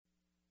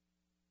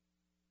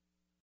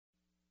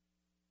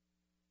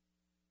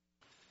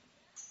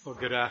Well,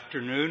 good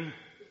afternoon.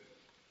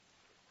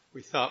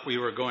 We thought we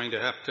were going to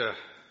have to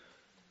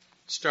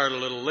start a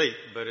little late,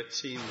 but it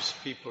seems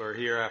people are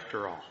here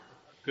after all.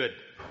 Good.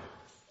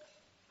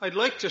 I'd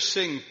like to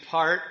sing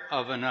part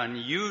of an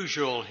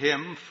unusual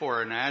hymn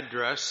for an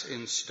address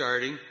in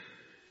starting,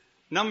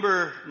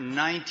 number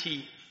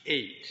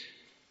 98.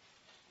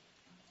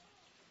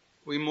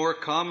 We more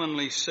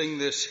commonly sing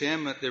this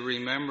hymn at the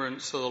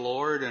remembrance of the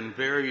Lord, and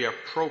very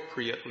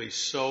appropriately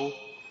so,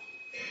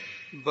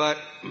 but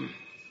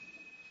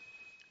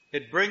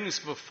it brings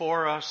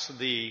before us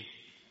the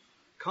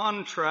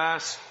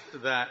contrast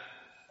that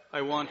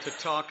I want to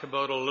talk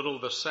about a little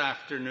this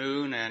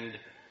afternoon, and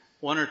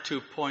one or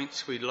two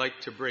points we'd like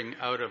to bring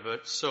out of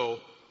it. So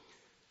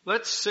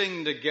let's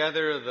sing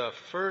together the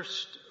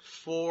first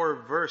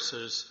 4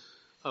 verses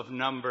of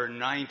number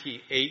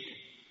 98.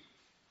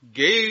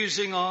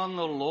 Gazing on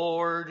the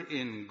Lord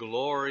in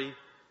glory,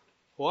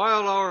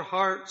 while our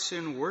hearts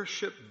in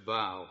worship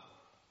bow.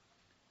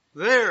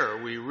 There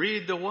we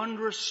read the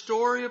wondrous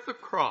story of the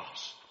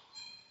cross,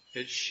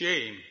 its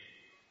shame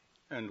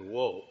and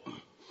woe.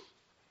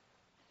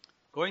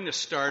 Going to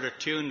start a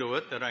tune to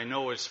it that I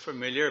know is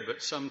familiar,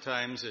 but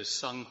sometimes is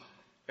sung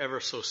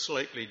ever so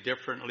slightly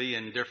differently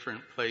in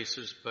different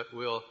places, but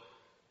we'll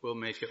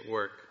make it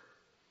work.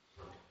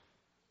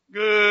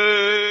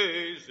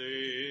 Gazing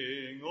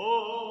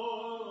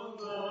on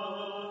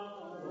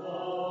the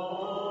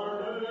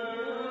Lord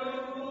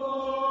in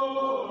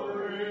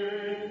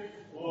glory,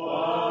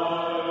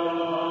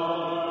 while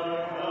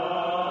our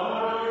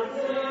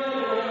hearts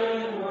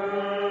in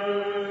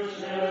worship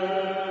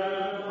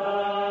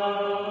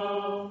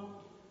bow,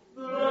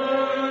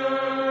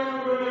 there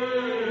we read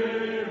the wondrous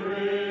story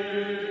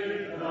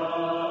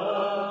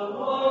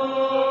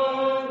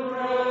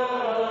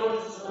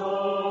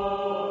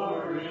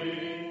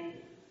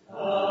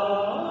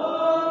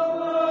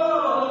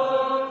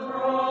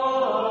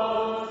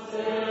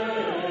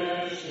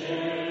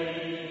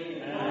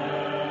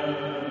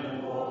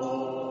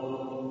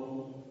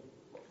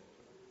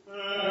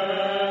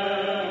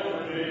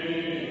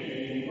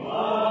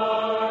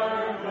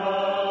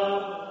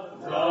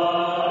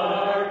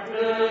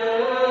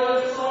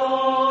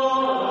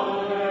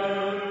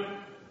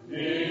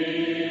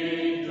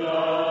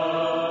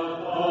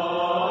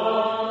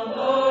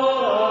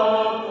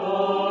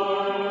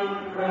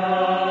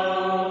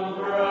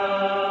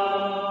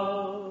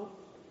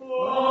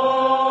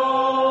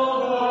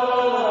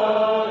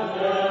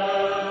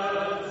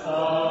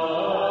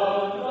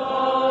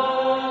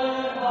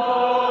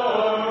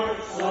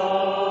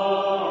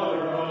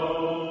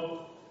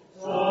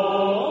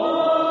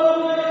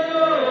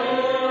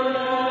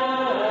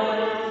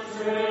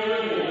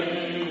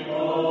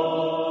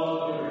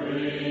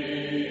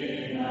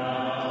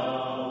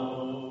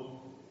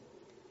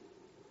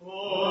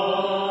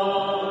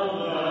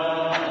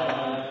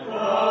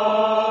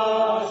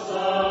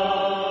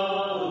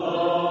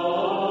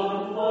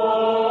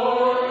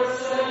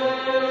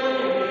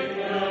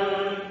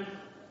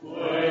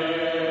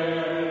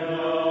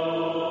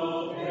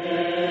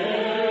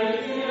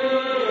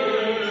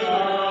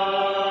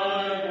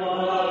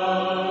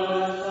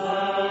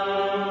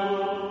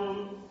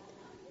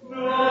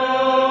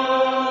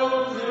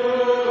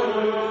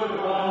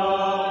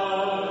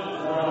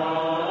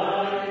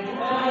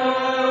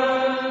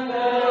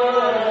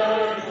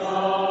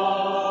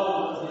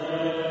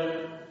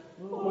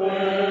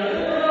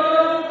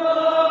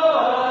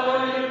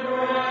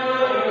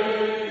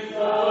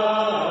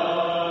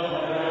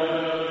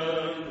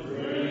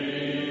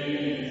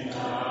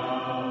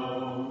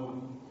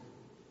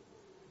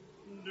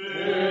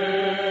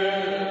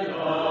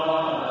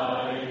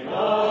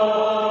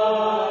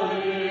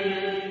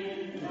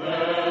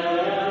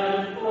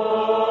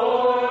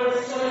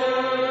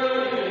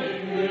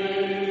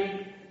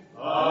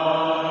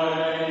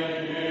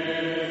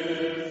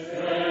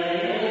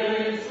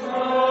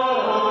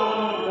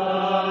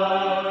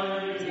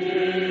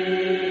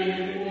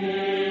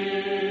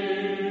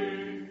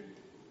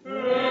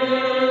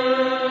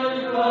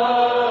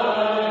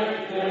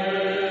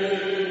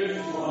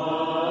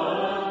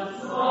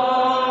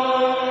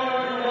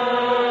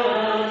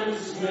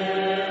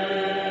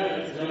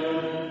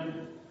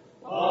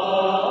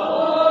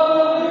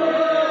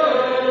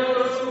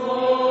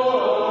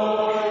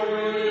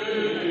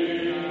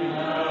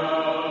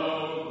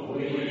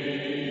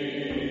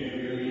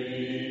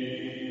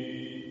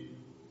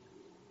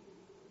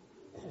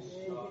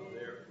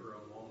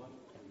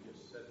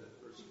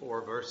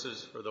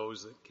for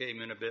those that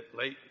came in a bit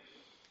late.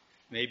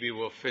 Maybe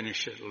we'll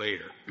finish it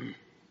later.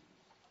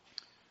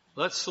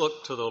 Let's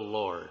look to the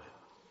Lord.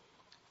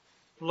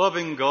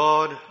 Loving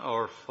God,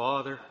 our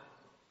Father,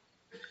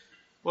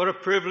 what a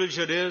privilege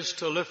it is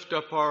to lift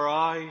up our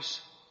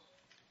eyes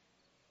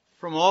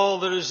from all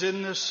that is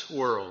in this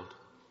world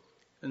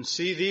and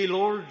see Thee,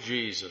 Lord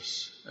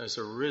Jesus, as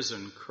a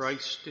risen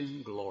Christ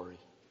in glory.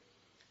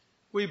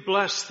 We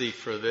bless Thee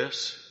for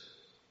this.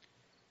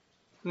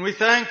 And we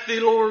thank Thee,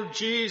 Lord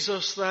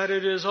Jesus, that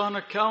it is on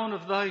account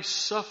of Thy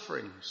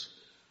sufferings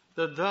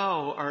that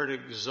Thou art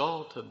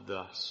exalted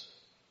thus.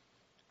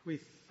 We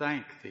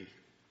thank thee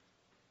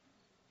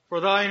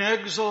for thine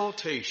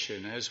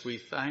exaltation, as we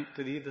thank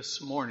thee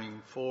this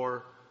morning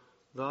for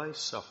thy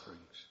sufferings.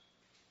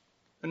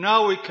 And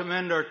now we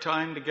commend our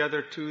time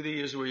together to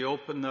thee as we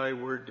open thy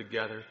word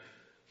together.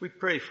 We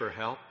pray for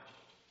help.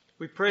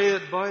 We pray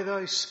that by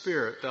thy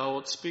Spirit thou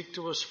wilt speak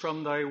to us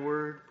from thy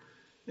word,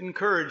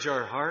 encourage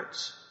our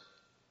hearts,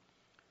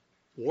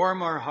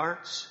 warm our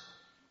hearts,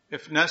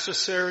 if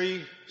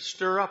necessary,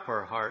 stir up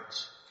our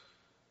hearts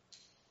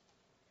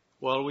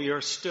while we are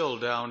still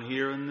down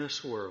here in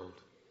this world.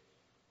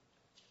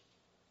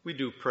 We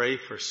do pray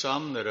for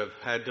some that have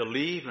had to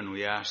leave, and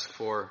we ask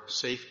for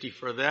safety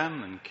for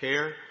them and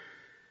care,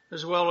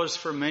 as well as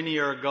for many,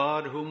 our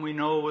God, whom we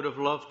know would have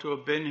loved to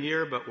have been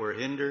here but were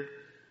hindered.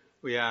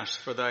 We ask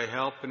for thy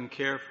help and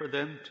care for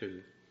them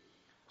too.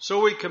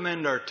 So we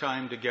commend our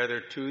time together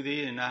to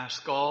thee and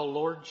ask all,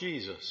 Lord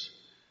Jesus,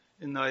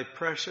 in thy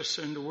precious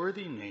and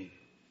worthy name.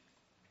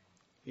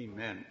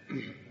 Amen.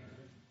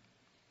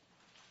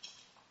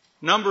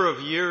 A number of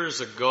years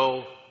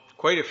ago,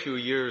 quite a few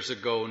years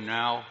ago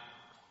now,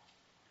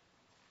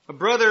 a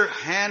brother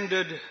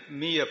handed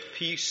me a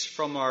piece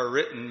from our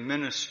written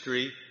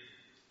ministry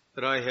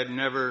that I had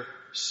never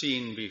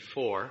seen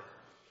before,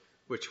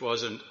 which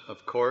wasn't,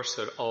 of course,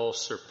 at all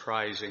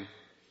surprising.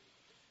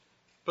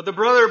 But the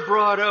brother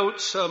brought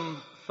out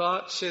some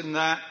thoughts in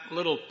that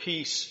little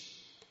piece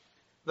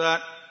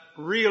that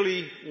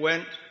really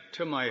went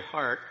to my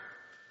heart,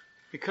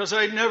 because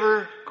I'd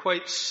never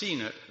quite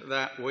seen it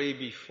that way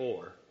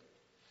before.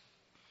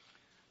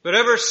 But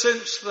ever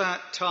since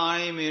that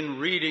time in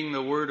reading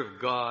the Word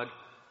of God,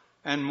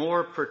 and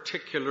more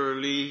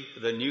particularly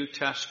the New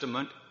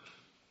Testament,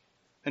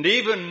 and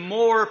even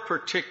more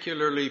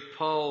particularly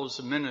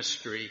Paul's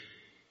ministry,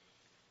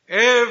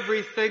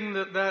 everything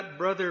that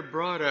brother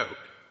brought out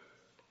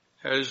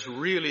has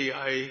really,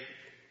 I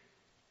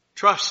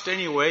trust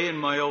anyway, in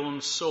my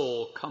own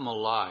soul come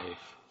alive.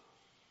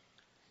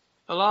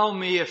 Allow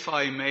me, if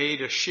I may,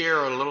 to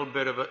share a little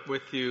bit of it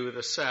with you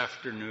this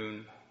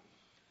afternoon.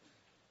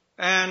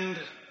 And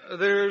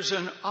there's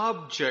an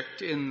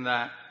object in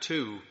that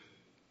too.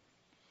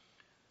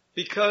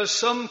 Because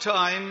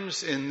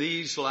sometimes in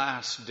these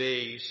last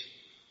days,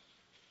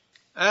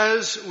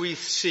 as we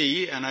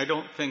see, and I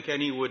don't think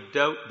any would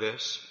doubt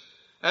this,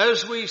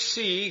 as we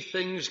see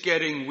things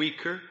getting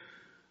weaker,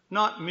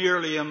 not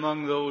merely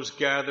among those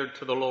gathered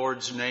to the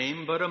Lord's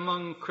name, but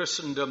among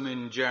Christendom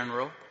in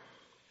general,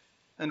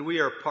 and we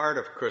are part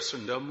of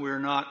Christendom, we're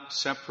not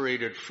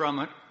separated from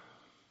it.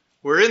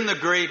 We're in the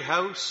great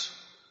house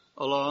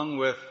along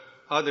with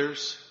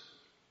others,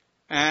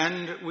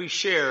 and we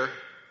share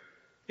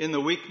in the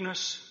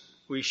weakness,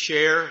 we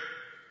share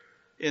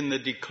in the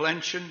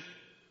declension,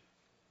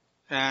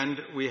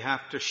 and we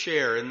have to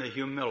share in the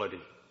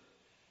humility.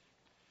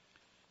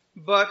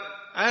 But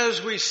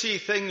as we see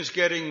things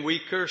getting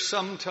weaker,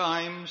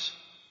 sometimes,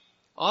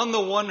 on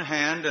the one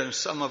hand, and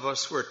some of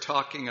us were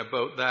talking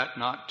about that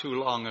not too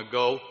long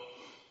ago,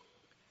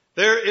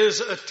 there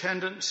is a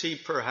tendency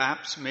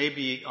perhaps,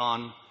 maybe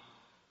on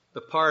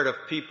the part of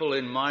people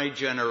in my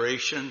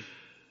generation,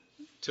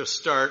 to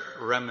start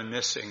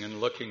reminiscing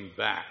and looking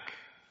back.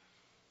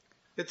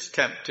 It's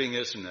tempting,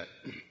 isn't it?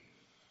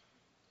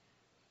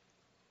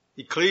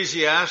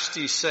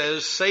 Ecclesiastes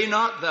says, "Say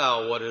not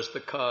thou what is the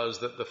cause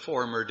that the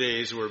former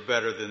days were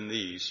better than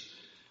these,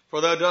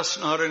 for thou dost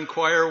not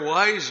inquire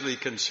wisely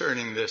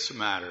concerning this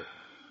matter."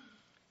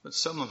 But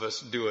some of us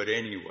do it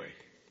anyway.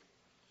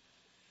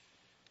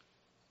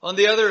 On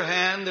the other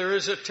hand, there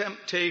is a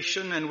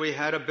temptation, and we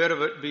had a bit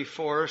of it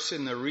before us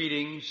in the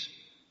readings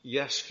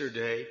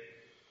yesterday,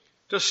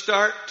 to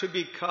start to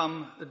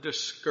become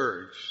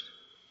discouraged.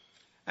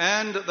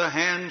 And the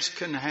hands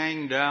can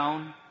hang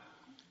down,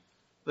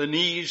 the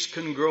knees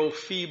can grow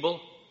feeble,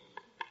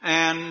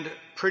 and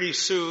pretty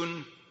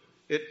soon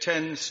it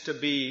tends to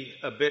be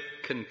a bit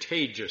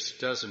contagious,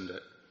 doesn't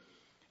it?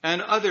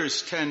 And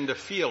others tend to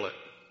feel it.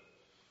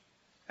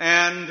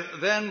 And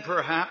then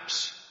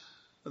perhaps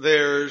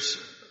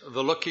there's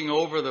the looking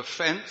over the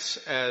fence,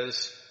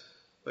 as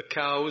the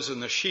cows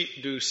and the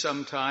sheep do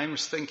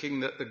sometimes, thinking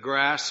that the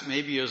grass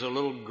maybe is a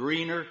little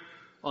greener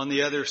on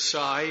the other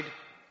side.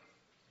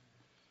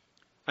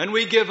 And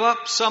we give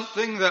up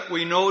something that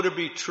we know to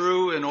be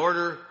true in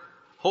order,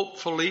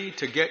 hopefully,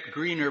 to get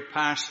greener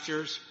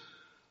pastures,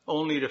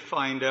 only to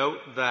find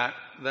out that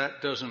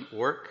that doesn't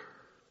work.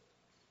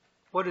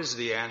 What is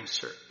the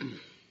answer?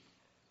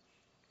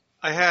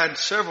 I had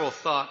several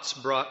thoughts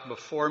brought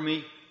before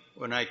me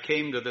when I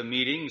came to the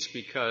meetings,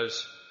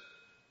 because,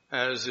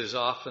 as is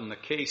often the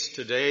case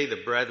today,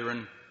 the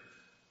brethren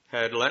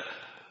had let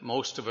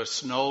most of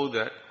us know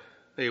that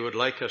they would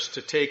like us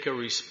to take a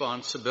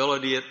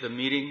responsibility at the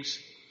meetings.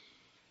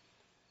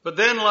 But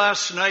then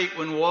last night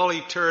when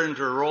Wally turned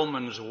to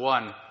Romans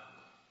 1,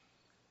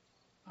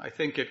 I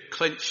think it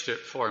clinched it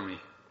for me.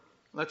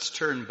 Let's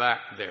turn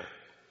back there.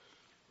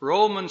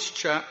 Romans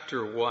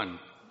chapter 1.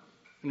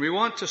 And we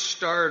want to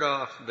start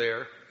off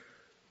there,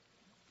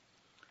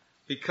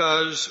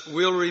 because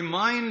we'll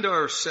remind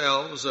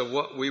ourselves of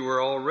what we were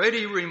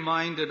already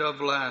reminded of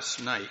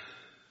last night.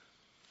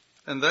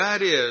 And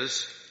that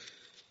is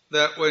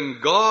that when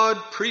God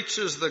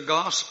preaches the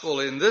gospel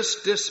in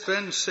this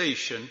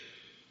dispensation,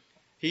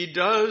 He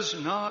does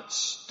not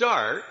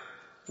start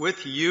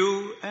with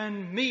you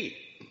and me.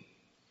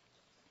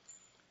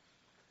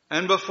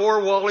 And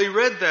before Wally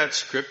read that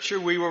scripture,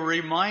 we were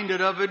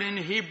reminded of it in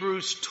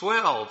Hebrews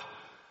 12,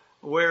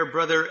 where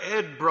Brother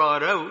Ed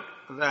brought out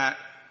that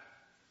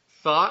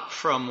thought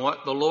from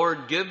what the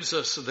Lord gives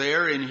us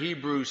there in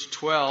Hebrews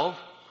 12,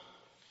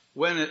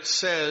 when it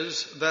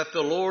says that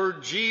the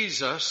Lord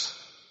Jesus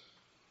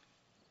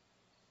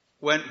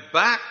went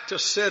back to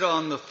sit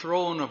on the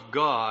throne of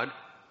God.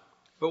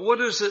 But what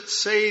does it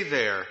say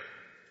there?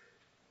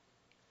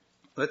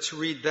 Let's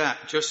read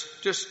that.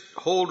 Just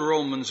hold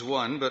Romans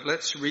 1, but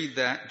let's read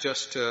that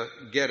just to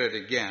get it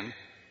again.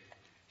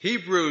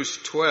 Hebrews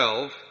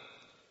 12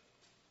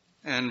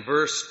 and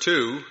verse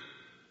 2,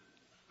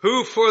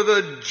 who for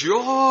the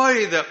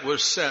joy that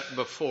was set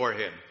before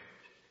him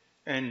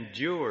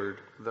endured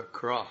the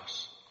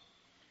cross.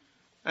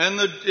 And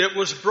it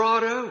was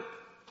brought out,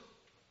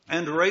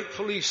 and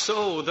rightfully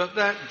so,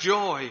 that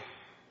joy,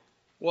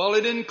 while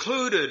it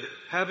included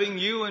having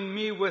you and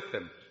me with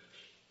him,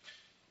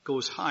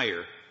 goes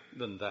higher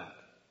than that.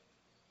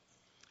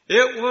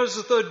 It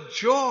was the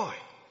joy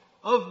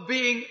of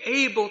being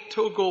able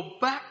to go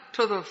back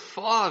to the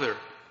Father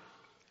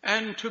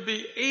and to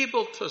be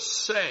able to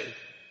say,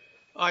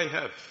 I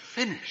have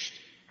finished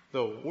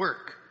the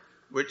work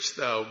which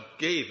thou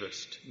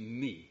gavest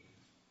me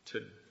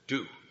to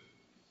do.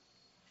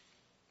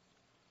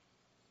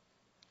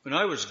 When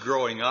I was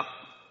growing up,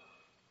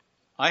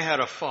 I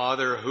had a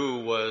father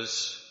who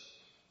was,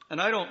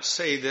 and I don't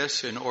say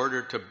this in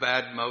order to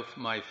badmouth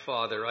my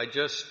father, I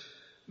just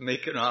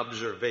make an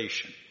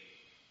observation.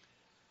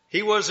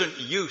 He wasn't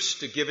used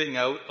to giving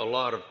out a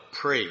lot of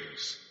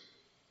praise.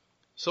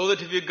 So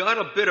that if you got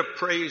a bit of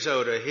praise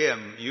out of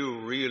him, you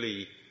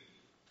really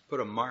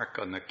put a mark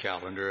on the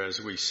calendar, as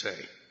we say.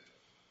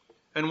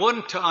 And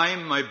one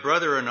time, my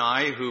brother and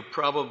I, who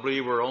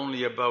probably were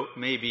only about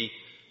maybe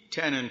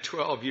 10 and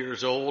 12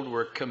 years old,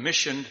 were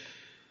commissioned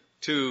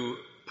to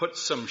put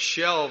some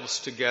shelves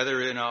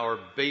together in our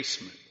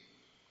basement.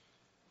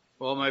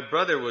 Well, my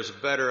brother was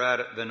better at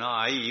it than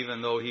I,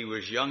 even though he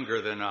was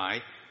younger than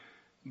I.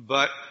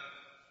 But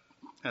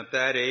at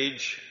that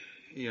age,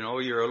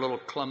 you're a little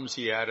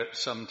clumsy at it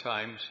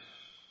sometimes.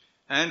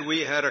 And we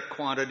had a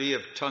quantity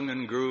of tongue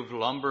and groove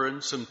lumber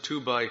and some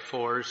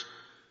 2x4s,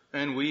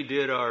 and we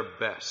did our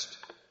best.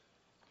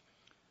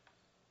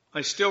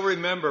 I still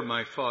remember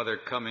my father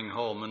coming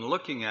home and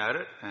looking at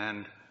it,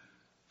 and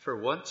for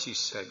once he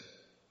said,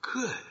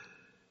 "Good.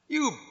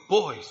 You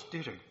boys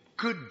did a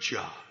good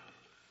job."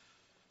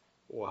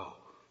 Wow.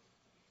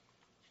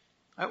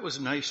 That was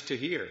nice to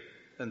hear.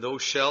 And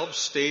those shelves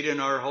stayed in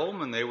our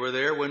home, and they were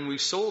there when we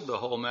sold the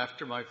home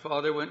after my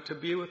father went to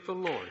be with the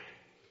Lord.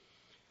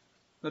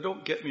 Now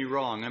don't get me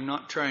wrong, I'm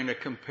not trying to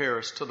compare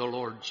us to the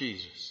Lord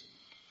Jesus.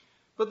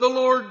 But the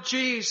Lord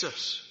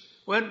Jesus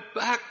went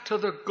back to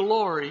the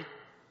glory,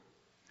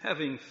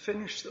 having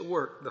finished the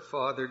work the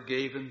Father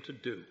gave him to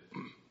do.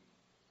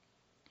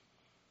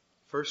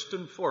 First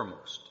and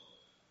foremost,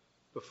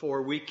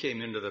 before we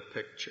came into the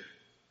picture.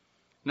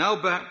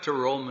 Now back to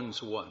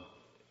Romans 1.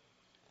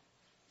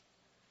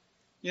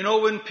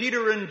 When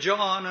Peter and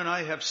John, and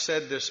I have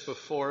said this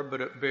before,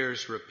 but it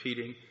bears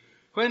repeating,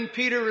 when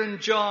Peter and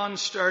John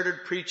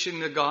started preaching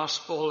the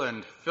gospel,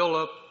 and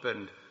Philip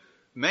and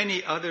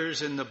many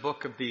others in the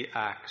book of the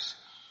Acts,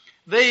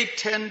 they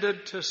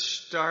tended to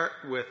start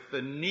with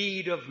the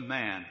need of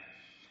man,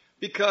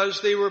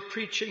 because they were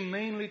preaching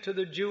mainly to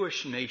the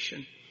Jewish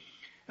nation.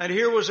 And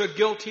here was a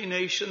guilty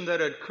nation that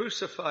had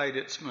crucified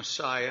its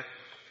Messiah,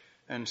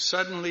 and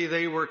suddenly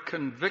they were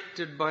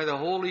convicted by the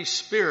Holy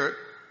Spirit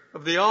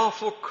of the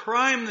awful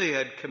crime they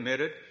had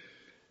committed,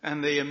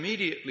 and they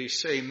immediately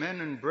say, "Men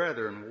and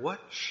brethren,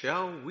 what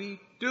shall we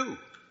do?"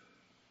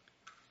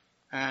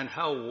 And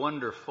how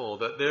wonderful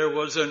that there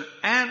was an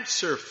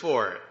answer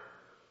for it.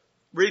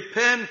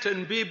 Repent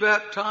and be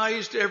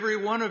baptized, every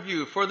one of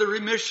you, for the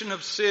remission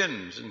of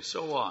sins, and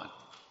so on.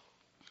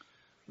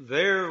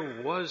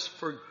 There was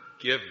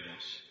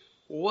forgiveness.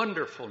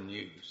 Wonderful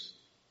news.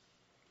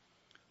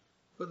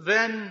 But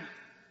then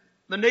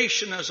the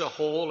nation as a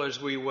whole, as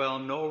we well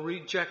know,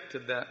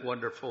 rejected that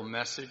wonderful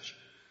message.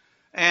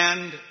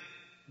 And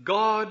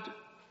God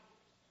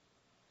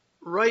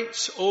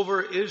writes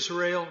over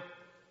Israel,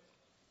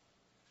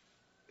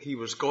 he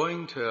was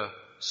going to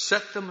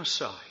set them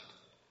aside.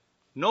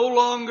 No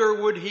longer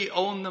would he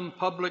own them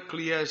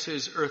publicly as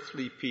his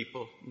earthly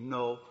people.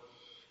 No.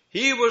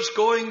 He was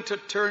going to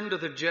turn to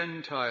the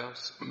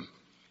Gentiles.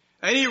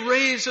 And he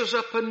raises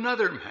up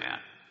another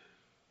man,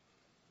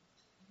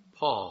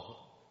 Paul,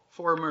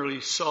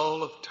 formerly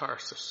Saul of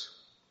Tarsus.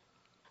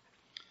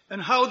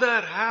 And how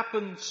that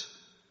happens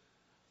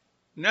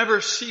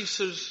never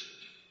ceases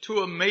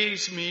to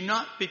amaze me,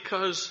 not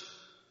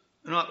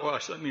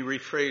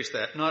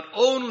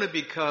only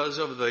because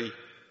of the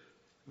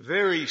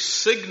very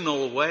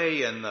signal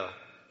way and the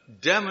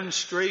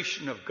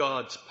demonstration of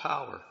God's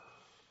power,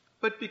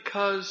 but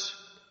because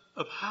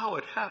of how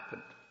it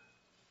happened.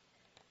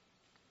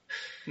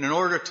 And in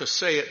order to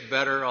say it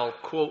better, I'll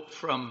quote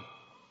from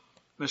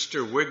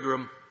Mr.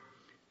 Wigram.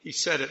 He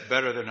said it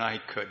better than I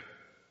could.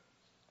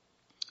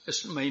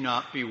 This may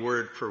not be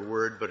word for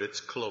word, but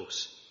it's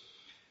close.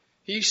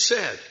 He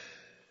said,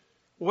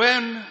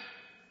 when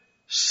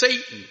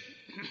Satan,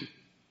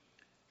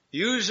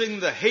 using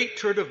the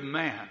hatred of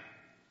man,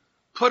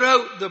 put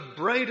out the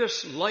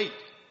brightest light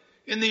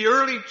in the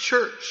early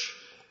church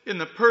in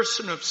the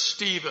person of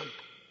Stephen,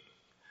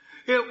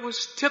 it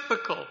was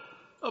typical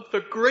of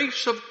the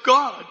grace of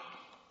God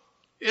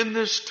in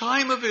this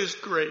time of his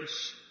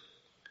grace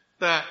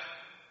that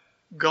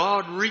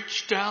God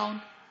reached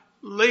down,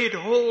 laid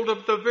hold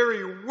of the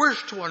very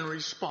worst one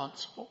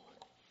responsible,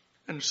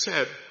 and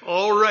said,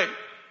 all right,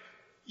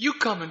 you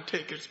come and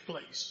take his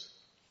place.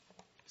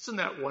 Isn't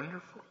that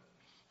wonderful?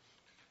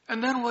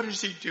 And then what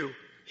does he do?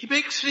 He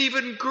makes an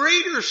even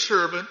greater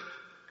servant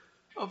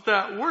of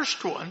that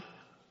worst one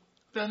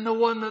than the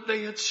one that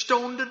they had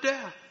stoned to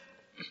death.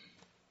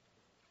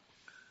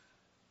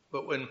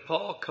 But when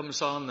Paul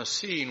comes on the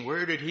scene,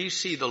 where did he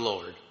see the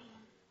Lord?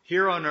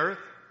 Here on earth?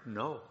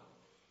 No.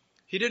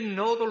 He didn't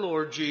know the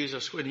Lord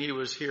Jesus when he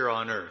was here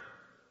on earth.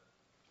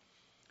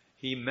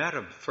 He met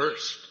him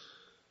first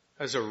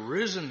as a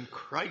risen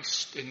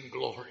Christ in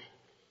glory.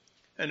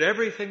 And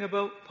everything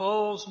about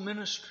Paul's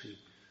ministry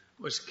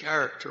was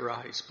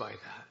characterized by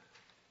that.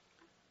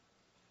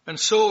 And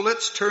so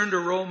let's turn to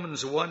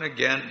Romans 1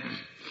 again.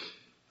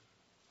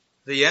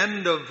 The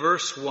end of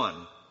verse 1.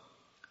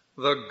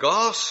 The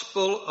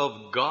gospel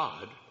of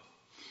God.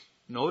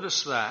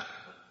 Notice that.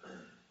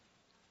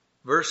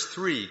 Verse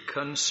 3.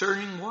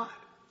 Concerning what?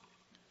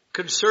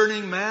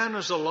 Concerning man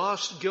as a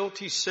lost,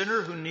 guilty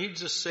sinner who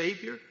needs a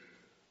Savior?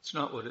 It's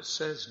not what it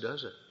says,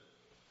 does it?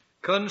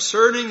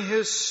 Concerning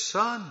his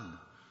Son,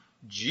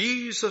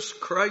 Jesus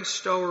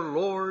Christ our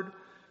Lord,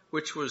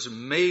 which was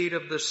made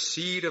of the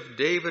seed of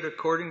David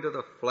according to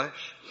the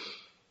flesh,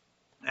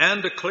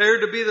 and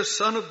declared to be the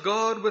Son of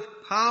God with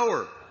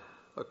power,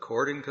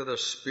 according to the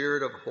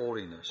Spirit of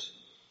holiness,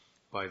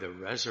 by the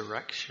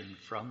resurrection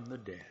from the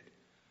dead.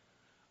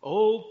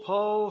 Oh,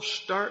 Paul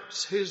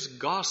starts his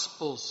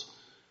Gospels,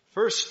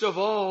 first of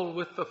all,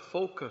 with the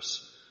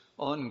focus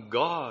on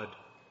God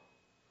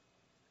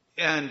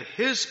and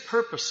his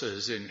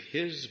purposes in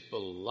his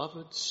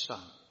beloved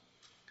Son,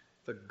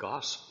 the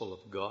gospel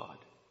of God.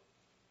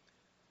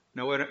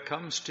 Now, when it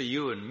comes to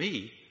you and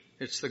me,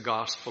 it's the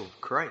gospel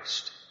of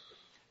Christ.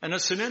 And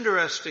it's an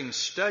interesting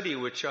study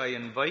which I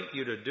invite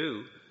you to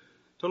do,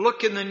 to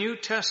look in the New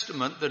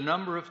Testament the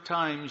number of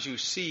times you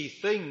see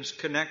things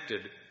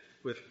connected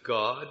with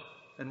God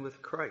and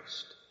with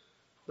Christ.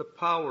 The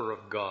power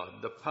of God,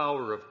 the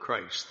power of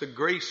Christ, the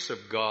grace of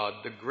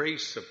God, the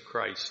grace of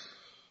Christ,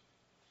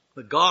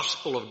 the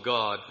gospel of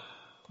God,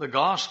 the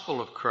gospel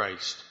of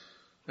Christ,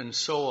 and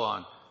so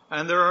on.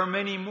 And there are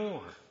many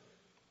more.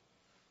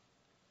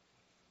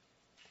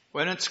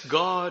 When it's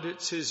God,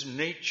 it's his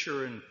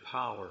nature and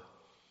power.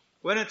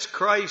 When it's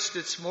Christ,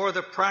 it's more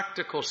the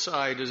practical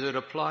side as it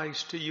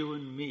applies to you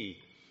and me.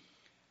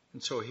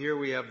 And so here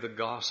we have the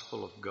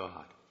gospel of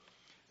God.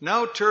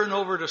 Now turn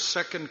over to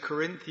 2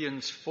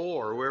 Corinthians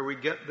 4, where we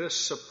get this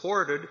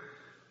supported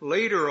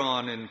later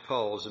on in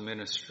Paul's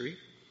ministry.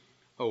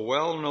 A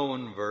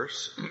well-known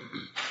verse.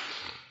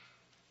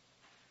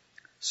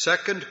 2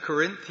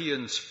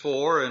 Corinthians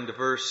 4 and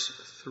verse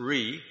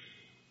 3.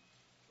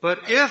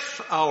 But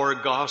if our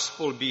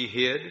gospel be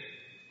hid,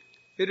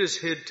 it is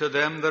hid to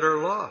them that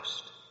are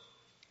lost,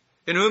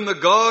 in whom the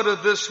God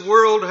of this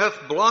world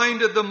hath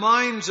blinded the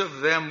minds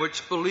of them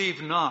which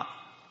believe not,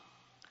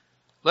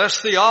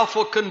 lest the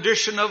awful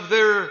condition of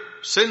their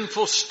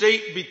sinful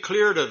state be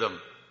clear to them.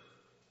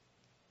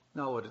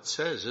 Not what it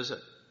says, is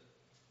it?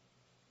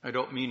 I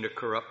don't mean to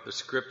corrupt the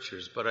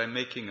scriptures, but I'm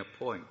making a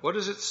point. What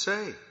does it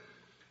say?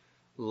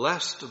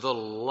 Lest the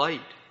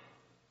light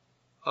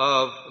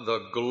of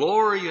the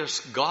glorious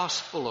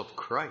gospel of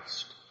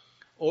Christ,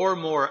 or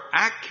more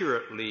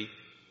accurately,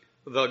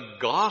 the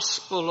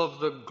gospel of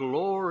the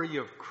glory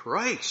of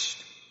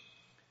Christ,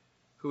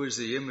 who is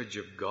the image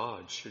of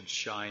God, should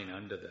shine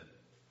unto them.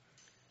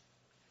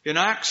 In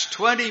Acts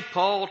 20,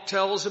 Paul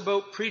tells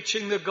about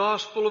preaching the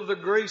gospel of the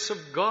grace of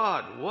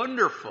God.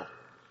 Wonderful.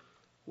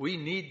 We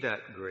need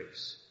that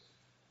grace.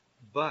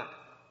 But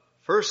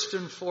first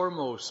and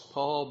foremost,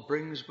 Paul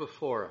brings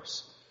before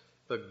us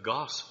the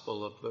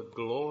gospel of the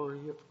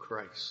glory of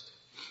Christ.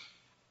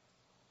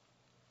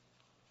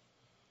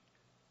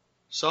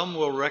 Some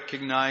will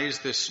recognize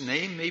this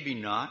name, maybe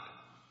not.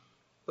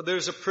 But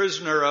there's a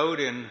prisoner out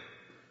in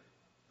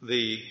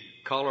the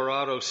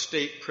Colorado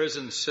State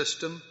prison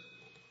system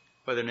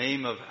by the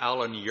name of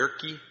Alan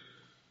Yerke.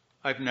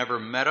 I've never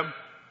met him.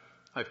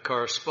 I've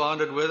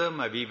corresponded with him.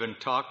 I've even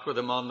talked with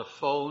him on the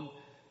phone.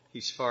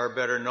 He's far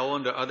better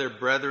known to other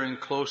brethren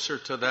closer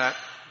to that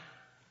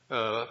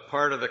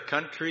part of the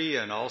country,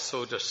 and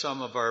also to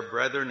some of our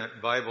brethren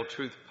at Bible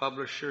Truth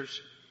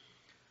Publishers.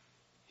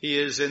 He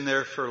is in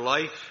there for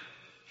life.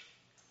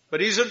 But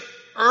he's an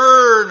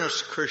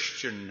earnest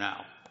Christian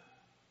now.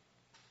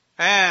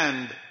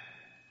 And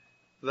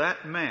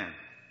that man,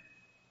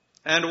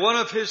 and one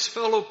of his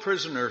fellow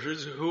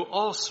prisoners who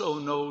also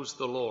knows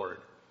the Lord,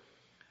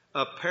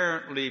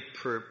 apparently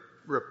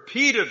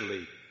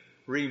repeatedly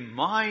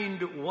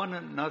remind one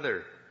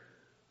another,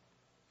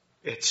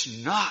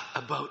 it's not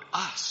about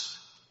us.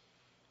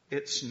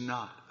 It's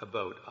not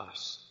about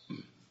us.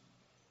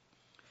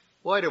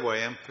 Why do I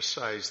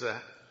emphasize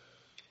that?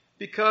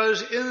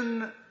 Because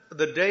in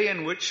the day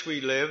in which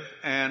we live,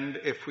 and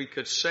if we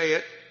could say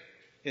it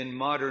in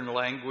modern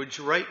language,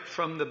 right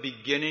from the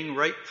beginning,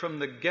 right from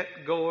the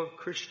get-go of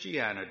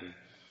Christianity,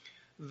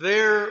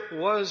 there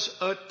was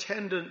a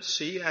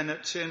tendency, and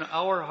it's in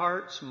our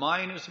hearts,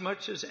 mine as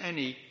much as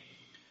any,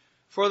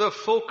 for the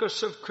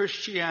focus of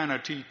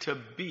Christianity to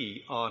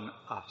be on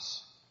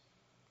us.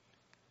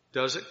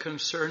 Does it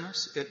concern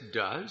us? It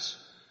does.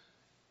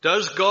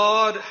 Does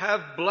God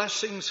have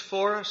blessings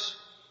for us?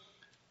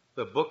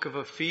 The book of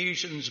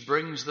Ephesians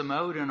brings them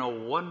out in a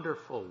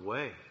wonderful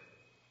way.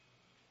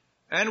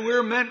 And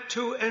we're meant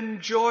to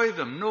enjoy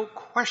them, no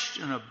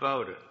question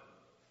about it.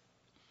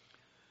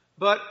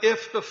 But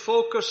if the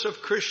focus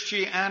of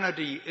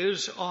Christianity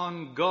is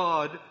on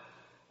God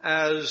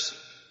as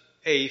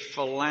a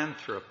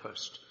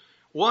philanthropist,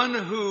 one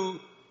who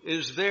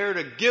is there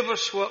to give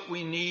us what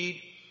we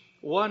need,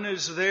 one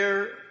is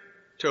there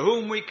to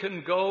whom we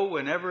can go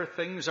whenever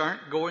things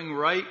aren't going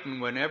right and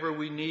whenever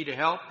we need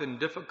help in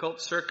difficult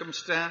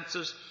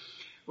circumstances,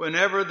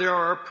 whenever there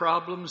are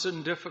problems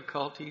and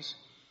difficulties,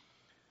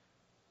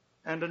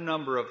 and a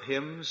number of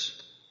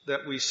hymns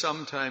that we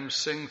sometimes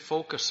sing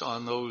focus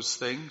on those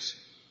things.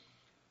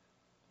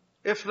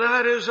 If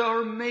that is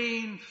our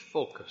main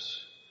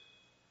focus,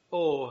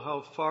 oh,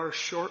 how far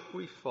short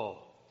we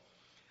fall.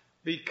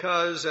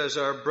 Because, as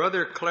our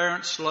brother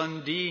Clarence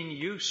Lundeen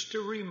used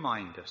to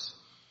remind us,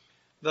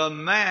 the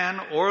man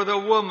or the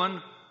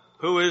woman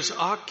who is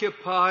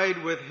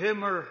occupied with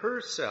him or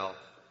herself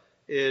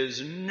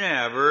is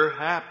never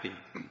happy.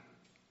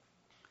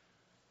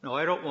 No,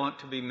 I don't want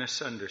to be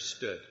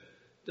misunderstood.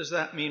 Does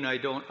that mean I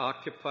don't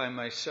occupy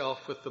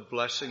myself with the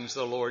blessings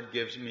the Lord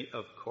gives me?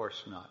 Of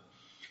course not.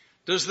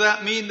 Does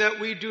that mean that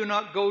we do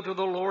not go to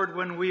the Lord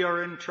when we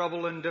are in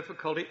trouble and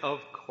difficulty?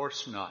 Of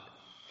course not.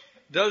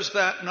 Does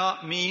that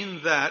not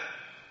mean that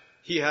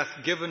He hath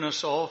given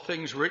us all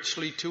things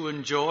richly to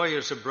enjoy,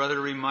 as a brother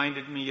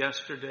reminded me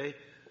yesterday?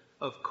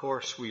 Of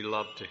course we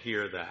love to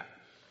hear that.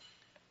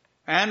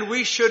 And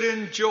we should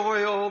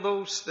enjoy all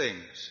those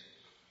things.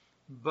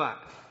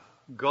 But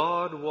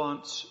God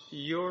wants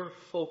your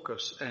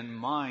focus and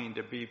mine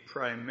to be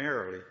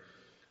primarily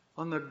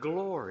on the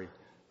glory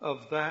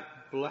of that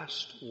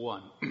blessed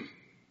one.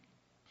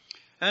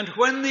 And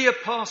when the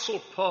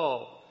Apostle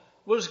Paul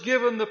was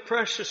given the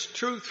precious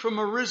truth from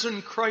a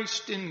risen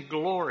Christ in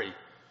glory,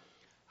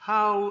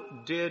 how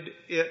did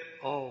it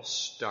all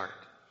start?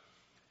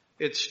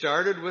 It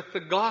started with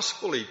the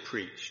gospel he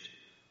preached.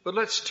 But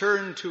let's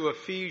turn to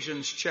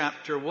Ephesians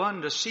chapter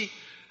 1 to see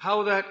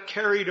how that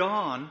carried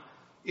on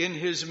in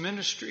his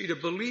ministry to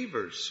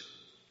believers.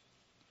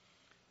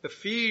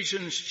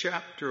 Ephesians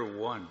chapter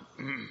 1.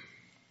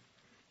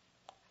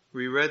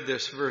 We read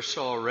this verse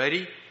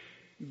already,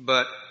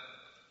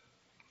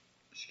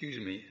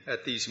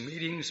 at these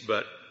meetings,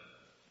 but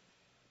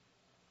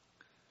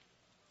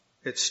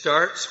it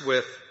starts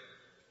with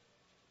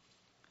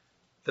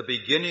the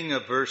beginning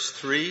of verse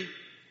 3.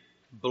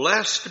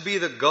 Blessed be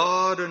the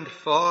God and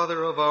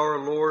Father of our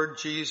Lord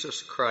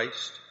Jesus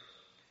Christ.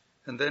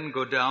 And then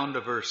go down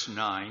to verse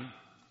 9.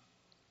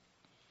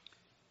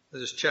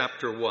 This is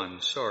chapter 1,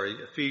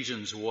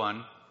 Ephesians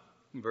 1,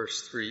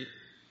 verse 3.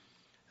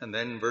 And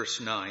then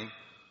verse 9.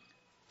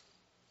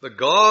 The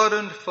God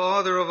and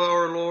Father of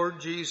our Lord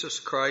Jesus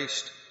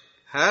Christ,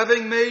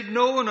 having made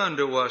known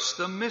unto us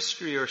the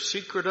mystery or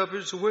secret of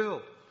His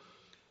will,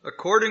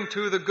 according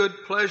to the good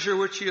pleasure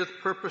which He hath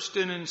purposed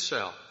in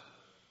Himself,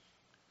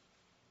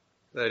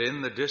 that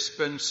in the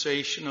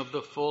dispensation of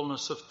the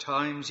fullness of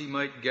times He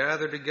might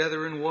gather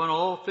together in one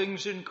all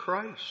things in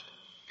Christ,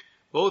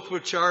 both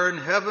which are in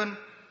heaven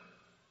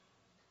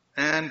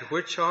and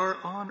which are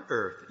on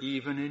earth,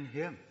 even in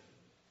Him.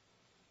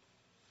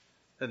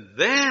 And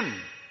then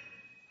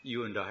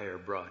you and I are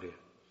brought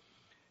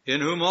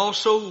in whom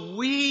also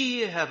we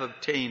have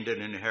obtained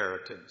an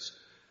inheritance,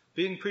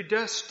 being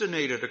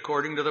predestinated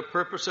according to the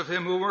purpose of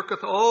Him who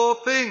worketh all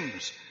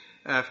things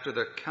after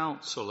the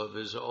counsel of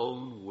His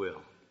own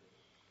will,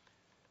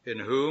 in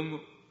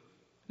whom,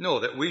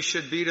 that we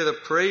should be to the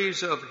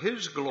praise of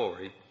His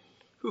glory,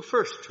 who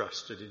first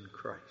trusted in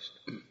Christ.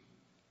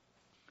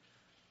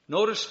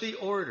 Notice the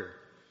order.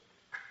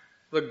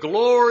 The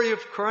glory of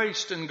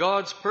Christ and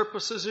God's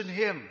purposes in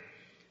Him.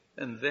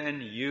 And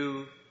then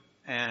you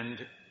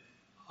and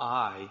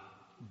I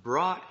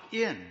brought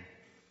in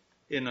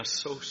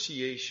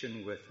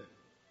association with it.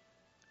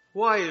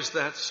 Why is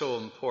that so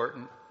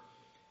important?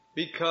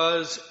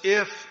 Because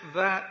if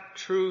that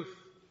truth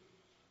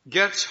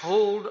gets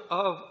hold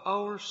of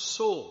our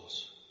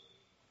souls,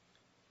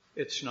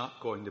 it's not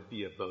going to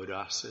be about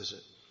us, is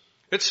it?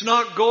 It's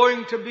not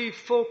going to be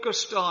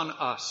focused on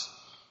us.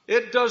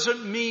 It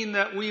doesn't mean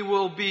that we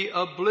will be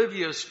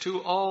oblivious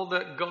to all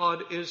that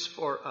God is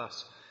for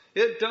us.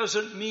 It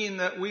doesn't mean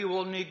that we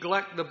will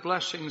neglect the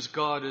blessings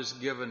God has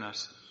given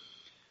us.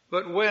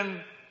 But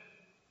when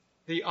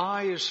the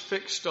eye is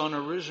fixed on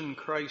a risen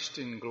Christ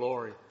in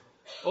glory,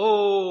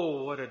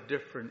 oh, what a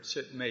difference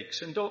it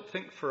makes. And don't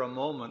think for a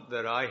moment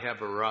that I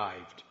have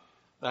arrived.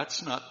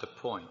 That's not the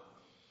point.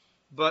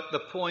 But the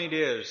point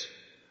is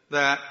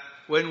that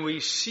when we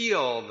see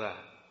all that,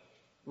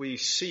 we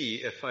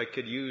see, if I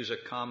could use a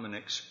common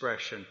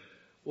expression,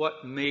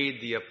 what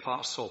made the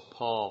Apostle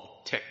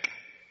Paul tick.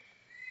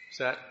 Is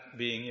that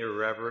being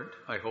irreverent?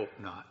 I hope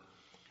not.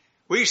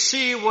 We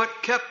see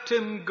what kept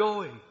him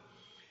going.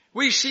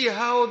 We see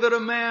how that a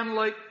man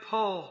like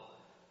Paul,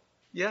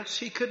 yes,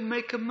 he could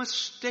make a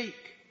mistake.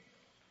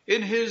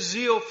 In his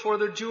zeal for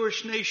the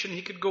Jewish nation,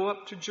 he could go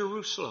up to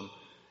Jerusalem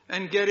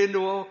and get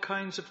into all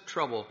kinds of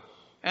trouble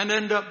and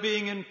end up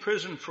being in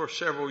prison for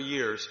several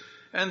years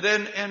and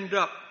then end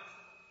up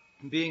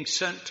being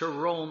sent to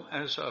Rome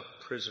as a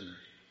prisoner.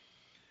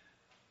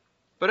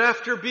 But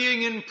after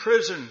being in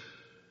prison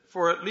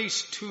for at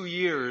least 2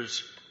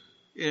 years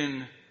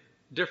in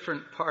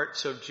different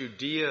parts of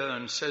Judea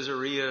and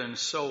Caesarea and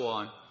so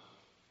on,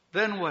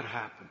 then what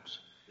happens?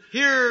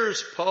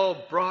 Here's Paul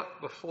brought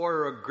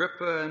before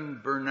Agrippa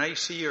and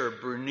Bernice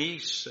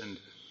and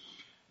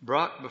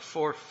brought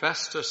before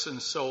Festus and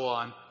so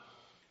on.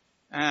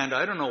 And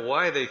I don't know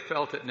why they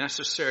felt it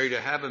necessary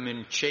to have him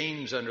in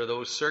chains under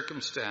those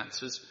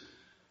circumstances,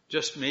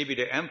 just maybe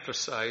to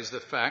emphasize the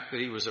fact that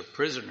he was a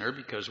prisoner,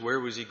 because where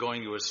was he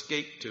going to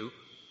escape to?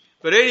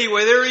 But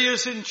anyway, there he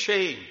is in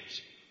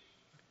chains.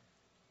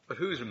 But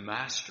who's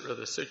master of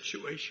the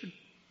situation?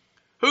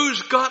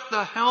 Who's got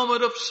the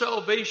helmet of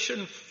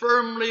salvation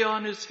firmly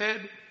on his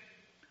head?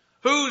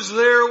 Who's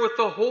there with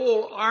the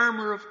whole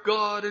armor of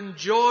God,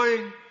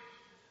 enjoying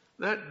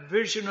that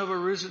vision of a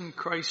risen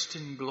Christ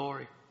in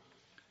glory?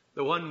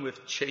 The one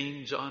with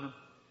chains on him.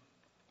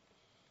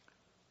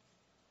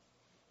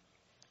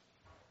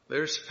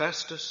 There's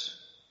Festus.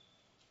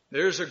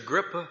 There's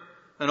Agrippa.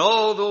 And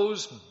all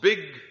those big,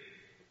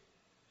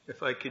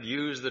 if I could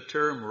use the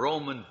term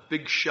Roman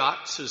big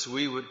shots, as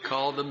we would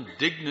call them,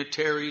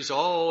 dignitaries,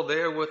 all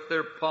there with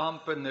their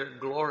pomp and their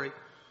glory.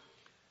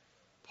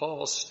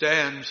 Paul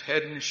stands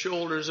head and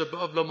shoulders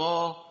above them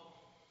all.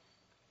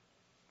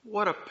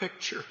 What a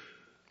picture.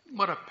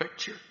 What a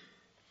picture.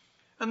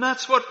 And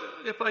that's what,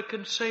 if I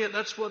can say it,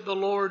 that's what the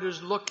Lord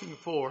is looking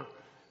for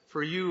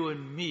you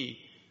and me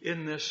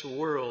in this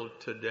world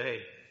today.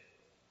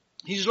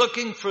 He's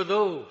looking for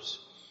those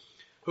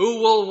who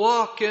will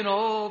walk in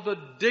all the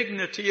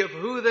dignity of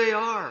who they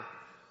are.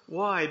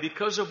 Why?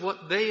 Because of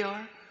what they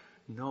are?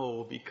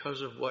 No,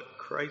 because of what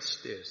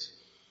Christ is.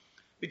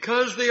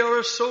 Because they are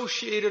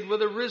associated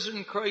with a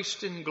risen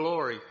Christ in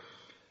glory.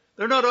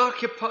 They're not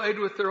occupied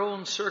with their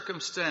own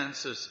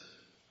circumstances.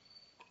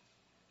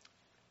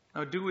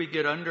 Now, do we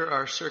get under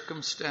our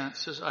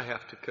circumstances? I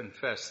have to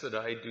confess that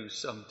I do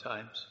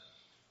sometimes.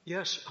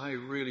 Yes, I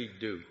really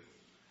do.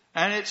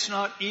 And it's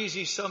not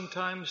easy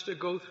sometimes to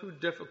go through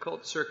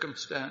difficult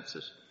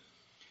circumstances.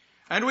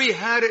 And we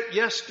had it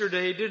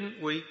yesterday, didn't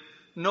we?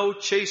 No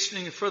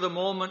chastening for the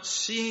moment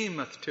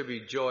seemeth to be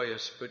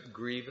joyous, but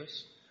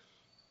grievous.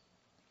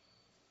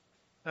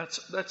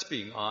 That's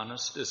being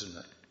honest, isn't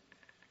it?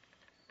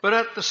 But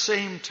at the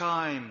same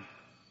time,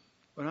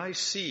 when I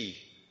see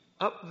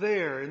up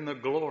there in the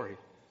glory,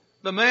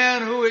 the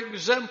man who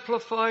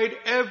exemplified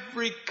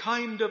every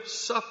kind of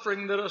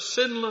suffering that a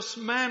sinless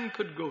man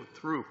could go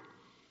through.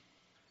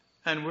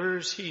 And where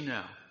is he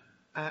now?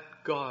 At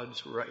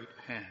God's right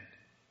hand.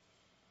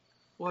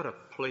 What a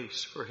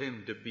place for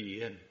him to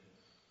be in.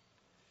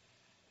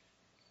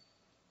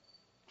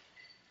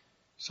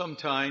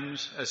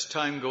 Sometimes, as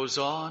time goes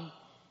on,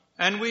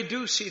 and we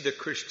do see the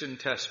Christian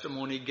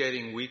testimony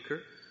getting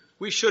weaker,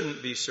 we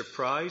shouldn't be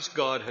surprised.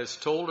 God has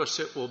told us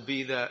it will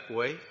be that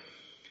way.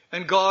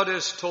 And God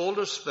has told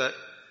us that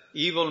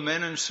evil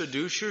men and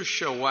seducers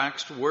shall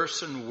wax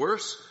worse and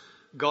worse.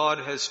 God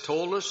has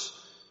told us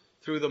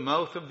through the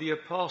mouth of the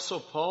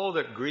Apostle Paul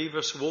that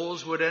grievous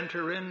wolves would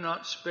enter in,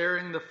 not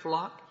sparing the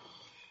flock.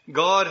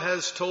 God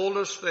has told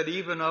us that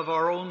even of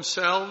our own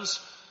selves,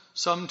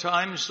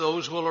 sometimes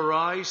those will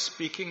arise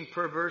speaking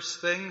perverse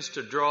things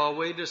to draw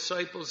away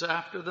disciples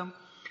after them.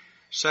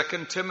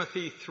 2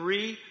 Timothy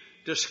 3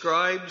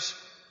 describes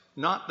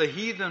not the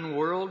heathen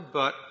world,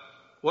 but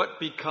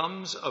what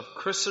becomes of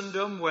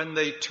Christendom when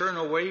they turn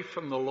away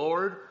from the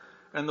Lord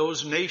and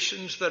those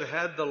nations that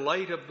had the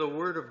light of the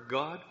Word of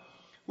God.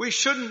 We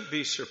shouldn't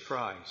be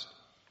surprised,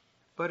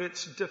 but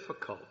it's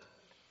difficult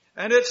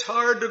and it's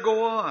hard to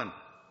go on.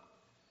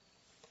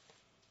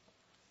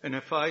 And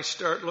if I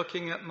start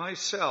looking at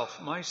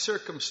myself, my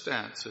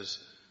circumstances,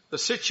 the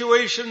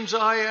situations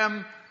I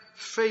am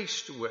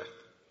faced with,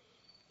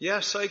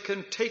 yes, I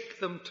can take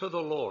them to the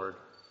Lord.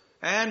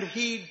 And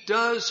He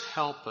does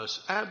help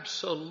us.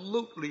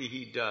 Absolutely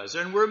He does.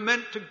 And we're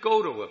meant to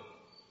go to Him.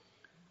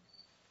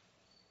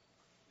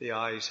 The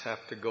eyes have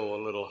to go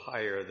a little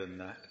higher than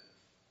that.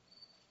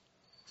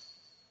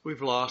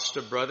 We've lost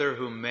a brother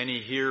whom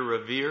many here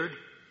revered.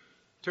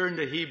 Turn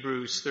to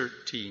Hebrews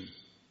 13.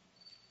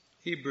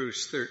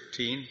 Hebrews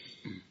 13,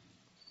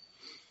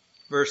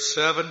 verse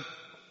 7.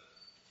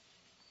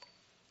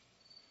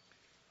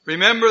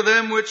 Remember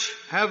them which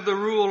have the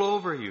rule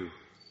over you,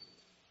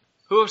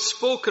 who have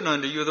spoken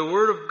unto you the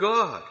word of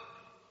God,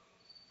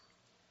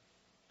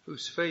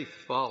 whose faith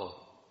follow,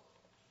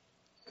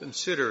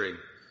 considering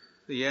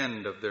the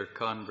end of their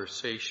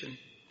conversation.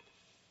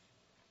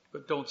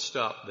 But don't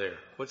stop there.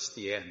 What's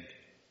the end?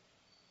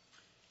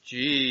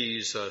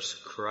 Jesus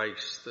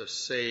Christ, the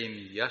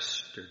same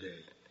yesterday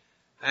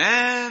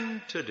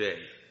and today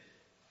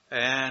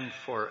and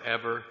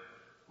forever,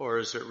 or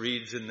as it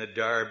reads in the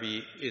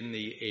Darby, in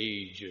the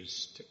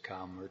ages to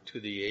come, or to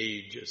the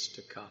ages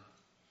to come.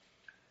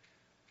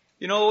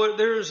 You know,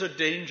 there is a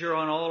danger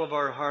on all of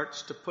our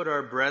hearts to put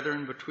our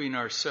brethren between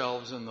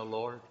ourselves and the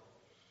Lord.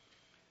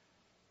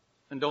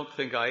 And don't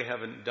think I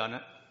haven't done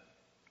it.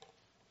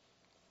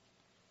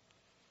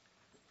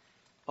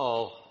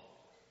 I'll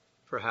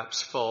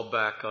perhaps fall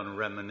back on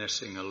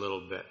reminiscing a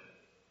little bit.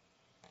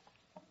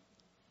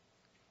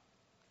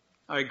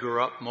 I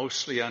grew up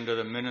mostly under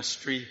the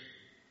ministry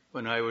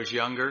when I was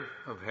younger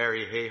of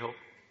Harry Hayhoe.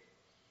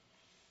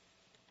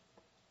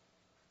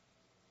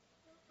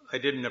 I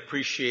didn't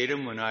appreciate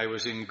him when I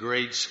was in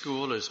grade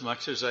school as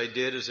much as I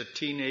did as a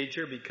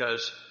teenager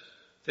because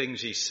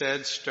things he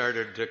said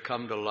started to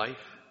come to life.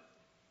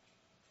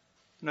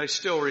 And I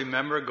still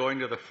remember going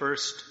to the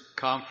first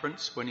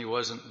conference when he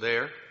wasn't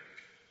there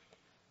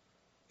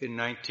in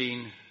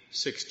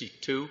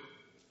 1962,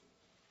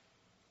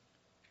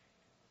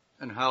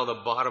 and how the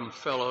bottom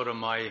fell out of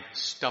my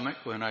stomach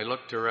when I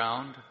looked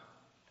around.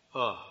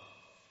 Oh,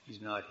 he's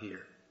not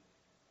here.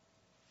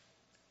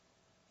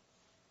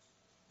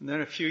 And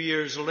then a few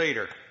years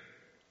later,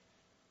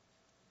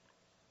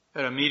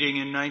 at a meeting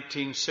in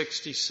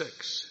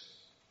 1966,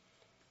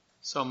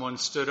 someone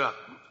stood up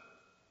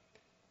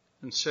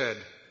and said,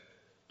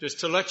 just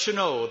to let you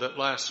know that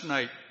last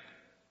night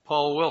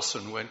Paul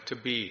Wilson went to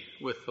be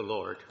with the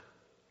Lord.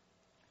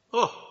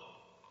 Oh,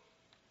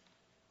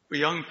 we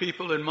young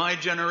people in my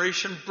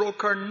generation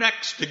broke our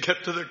necks to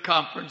get to the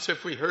conference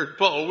if we heard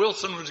Paul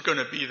Wilson was going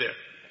to be there,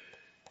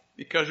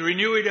 because we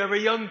knew he'd have a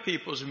young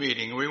people's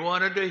meeting. We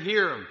wanted to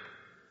hear him.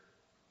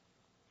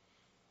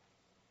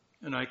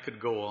 And I could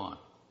go on.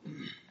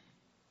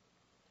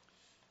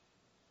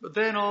 But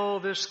then all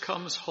this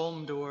comes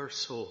home to our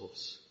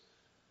souls.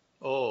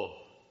 Oh,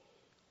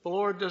 the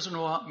Lord doesn't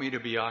want me to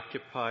be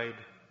occupied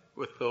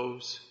with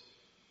those.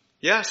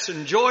 Yes,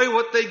 enjoy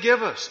what they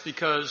give us,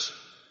 because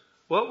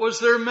what was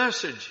their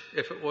message?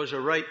 If it was a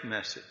right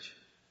message,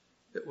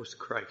 it was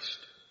Christ.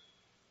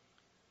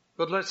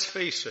 But let's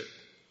face it,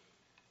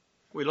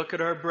 we look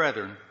at our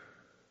brethren,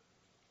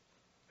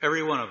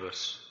 every one of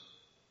us,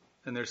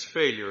 and there's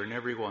failure in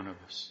every one of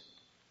us.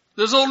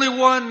 There's only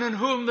one in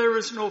whom there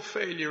is no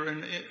failure,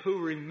 and who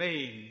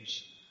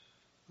remains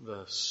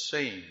the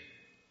same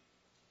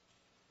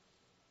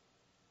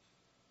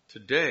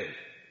today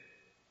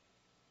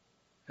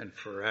and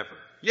forever.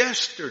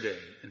 Yesterday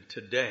and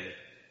today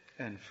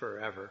and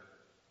forever.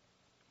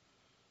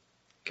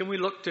 Can we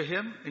look to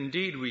him?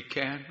 Indeed we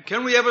can.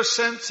 Can we have a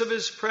sense of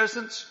his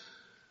presence?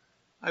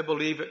 I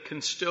believe it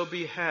can still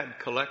be had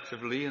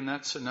collectively, and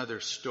that's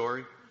another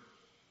story.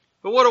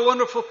 But what a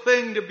wonderful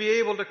thing to be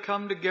able to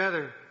come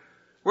together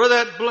where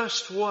that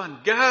blessed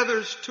one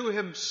gathers to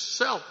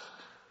himself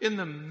in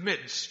the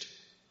midst.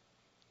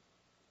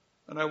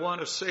 And I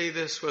want to say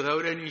this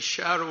without any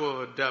shadow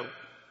of a doubt,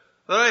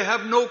 that I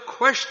have no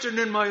question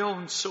in my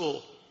own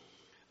soul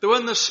that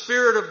when the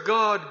Spirit of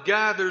God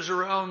gathers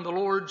around the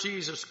Lord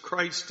Jesus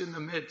Christ in the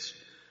midst,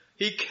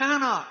 he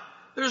cannot,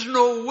 there's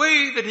no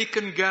way that he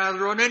can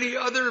gather on any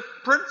other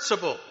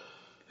principle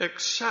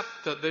except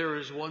that there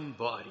is one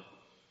body.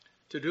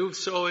 To do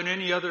so in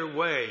any other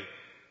way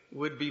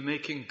would be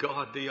making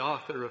God the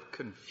author of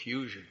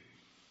confusion.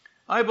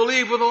 I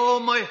believe with all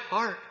my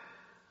heart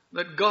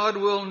that God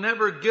will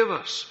never give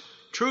us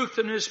truth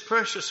in his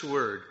precious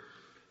word,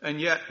 and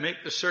yet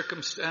make the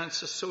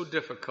circumstances so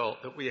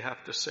difficult that we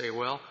have to say,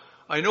 well,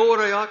 I know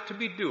what I ought to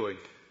be doing,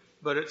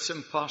 but it's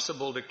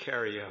impossible to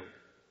carry out.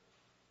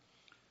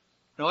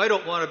 Now, I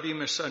don't want to be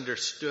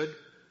misunderstood.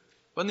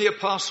 When the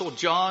Apostle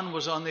John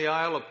was on the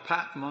Isle of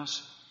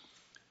Patmos,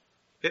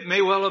 it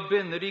may well have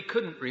been that he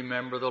couldn't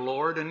remember the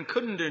Lord and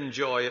couldn't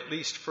enjoy, at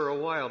least for a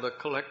while, the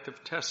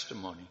collective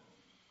testimony.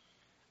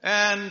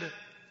 And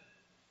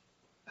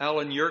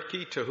Alan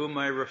Yerke, to whom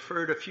I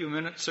referred a few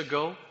minutes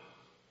ago,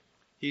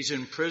 he's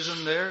in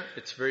prison there.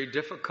 It's very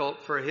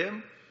difficult for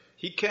him.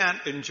 He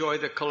can't enjoy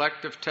the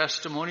collective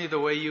testimony the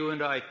way you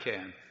and I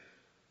can.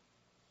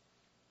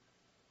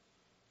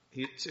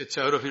 It's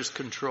out of his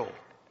control.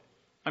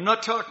 I'm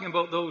not talking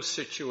about those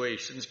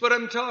situations, but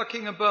I'm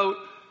talking about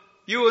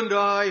you and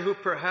I who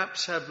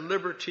perhaps have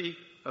liberty,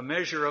 a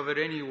measure of it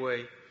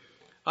anyway.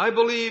 I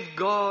believe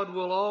God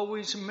will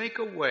always make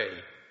a way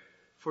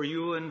for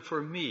you and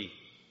for me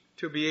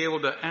to be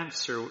able to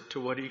answer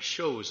to what he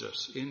shows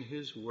us in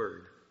his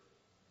word.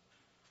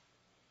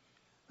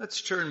 Let's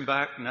turn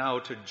back now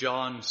to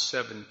John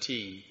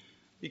 17,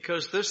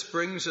 because this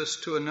brings us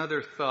to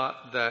another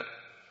thought that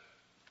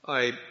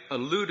I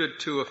alluded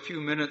to a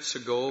few minutes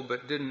ago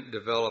but didn't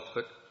develop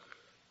it.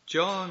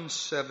 John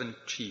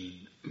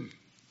 17.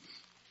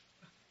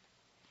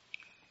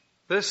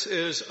 This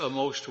is a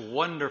most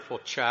wonderful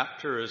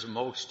chapter, as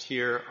most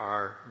here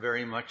are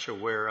very much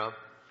aware of.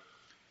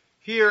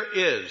 Here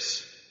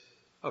is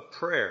a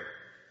prayer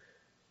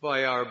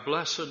by our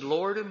blessed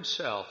Lord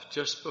himself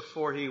just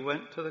before he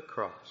went to the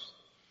cross.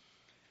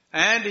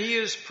 And he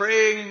is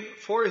praying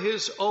for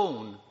his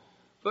own,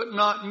 but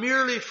not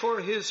merely for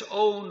his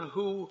own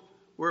who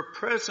were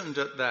present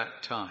at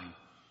that time,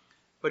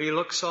 but he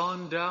looks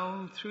on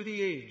down through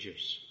the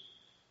ages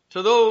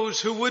to those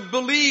who would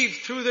believe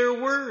through their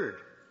word.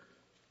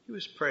 He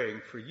was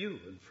praying for you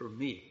and for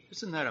me.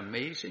 Isn't that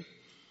amazing?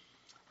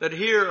 That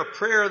here a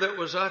prayer that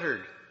was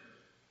uttered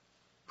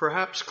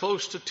perhaps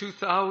close to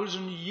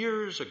 2,000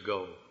 years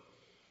ago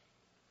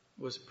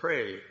was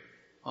prayed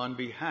on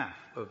behalf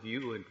of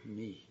you and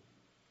me.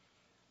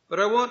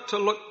 But I want to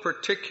look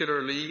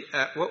particularly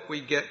at what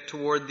we get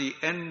toward the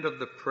end of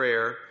the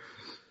prayer.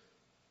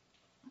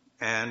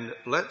 And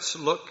let's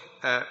look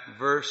at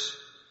verse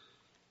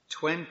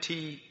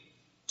 22.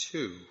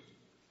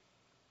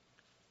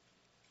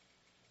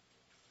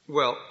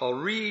 Well, I'll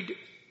read,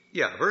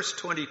 verse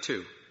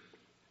 22.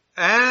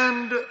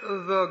 And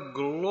the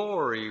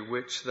glory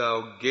which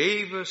thou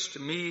gavest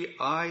me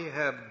I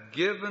have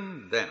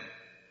given them,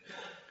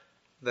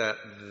 that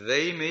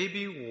they may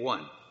be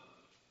one,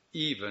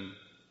 even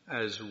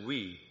as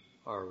we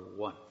are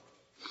one.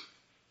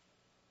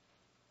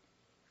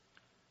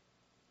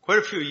 Quite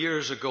a few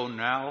years ago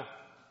now,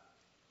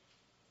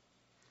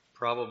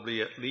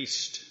 probably at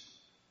least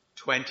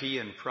 20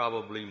 and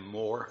probably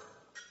more,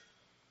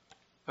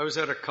 I was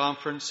at a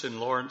conference in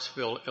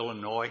Lawrenceville,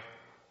 Illinois.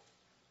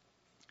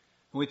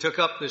 We took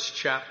up this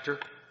chapter.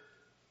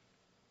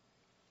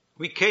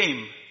 We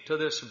came to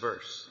this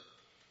verse.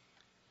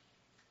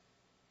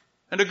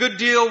 And a good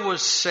deal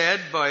was said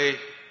by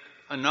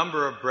a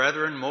number of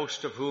brethren,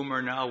 most of whom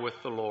are now with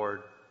the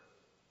Lord,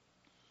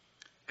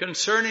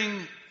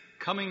 concerning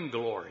coming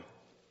glory,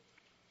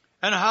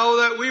 and how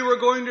that we were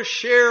going to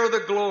share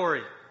the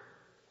glory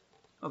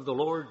of the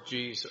Lord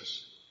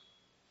Jesus.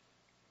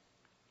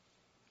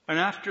 And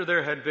after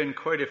there had been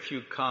quite a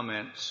few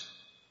comments,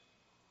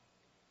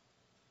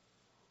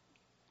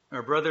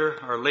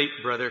 our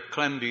late brother,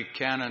 Clem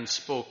Buchanan,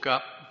 spoke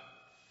up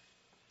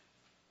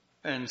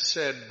and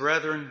said,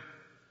 "Brethren,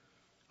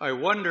 I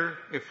wonder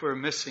if we're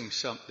missing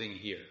something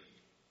here."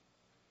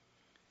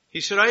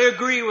 He said, "I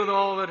agree with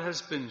all that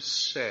has been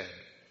said.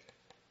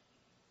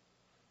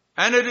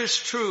 And it is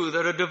true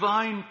that a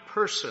divine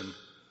person,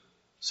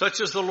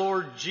 such as the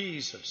Lord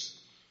Jesus,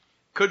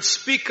 could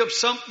speak of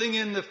something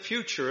in the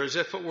future as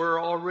if it were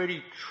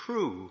already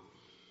true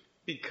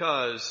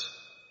because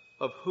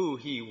of who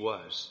he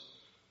was.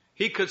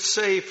 He could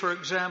say, for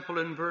example,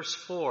 in verse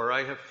 4,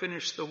 I have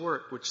finished the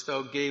work which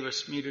thou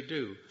gavest me to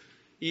do,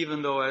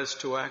 even though as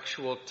to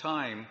actual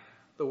time,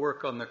 the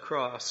work on the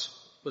cross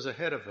was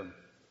ahead of him.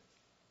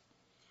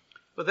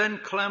 But then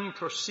Clem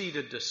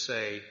proceeded to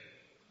say,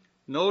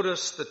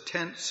 notice the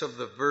tense of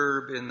the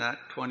verb in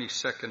that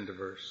 22nd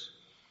verse.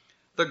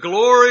 The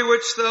glory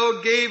which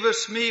thou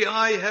gavest me,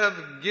 I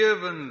have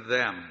given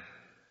them.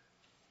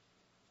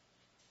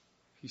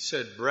 He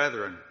said,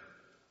 brethren,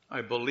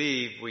 I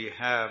believe we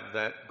have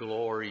that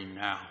glory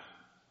now.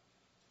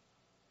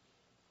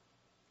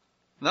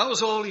 And that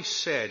was all he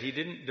said. He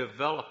didn't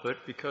develop it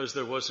because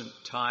there wasn't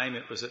time.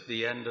 It was at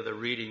the end of the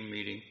reading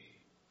meeting.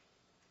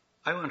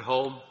 I went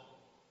home.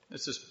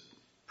 This is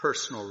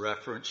personal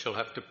reference. You'll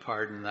have to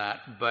pardon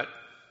that. But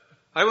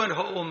I went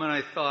home and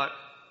I thought,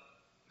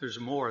 there's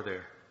more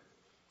there.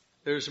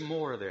 There's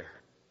more there.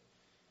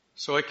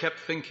 So I kept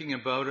thinking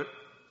about it.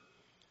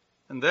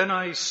 And then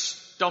I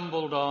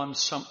stumbled on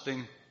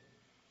something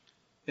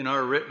in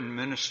our written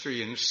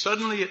ministry, and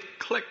suddenly it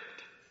clicked.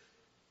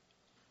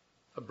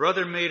 A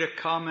brother made a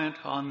comment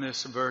on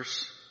this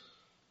verse,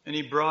 and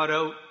he brought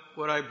out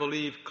what I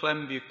believe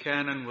Clem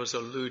Buchanan was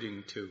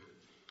alluding to.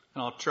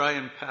 And I'll try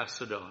and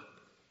pass it on.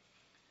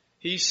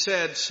 He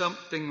said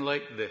something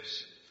like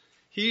this.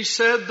 He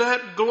said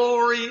that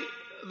glory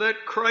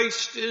that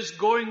Christ is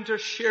going to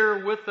share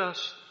with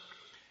us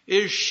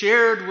is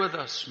shared with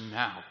us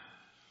now.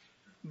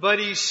 But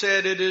he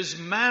said it is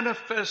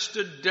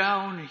manifested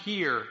down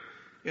here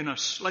in a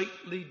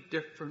slightly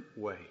different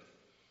way.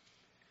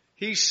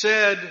 He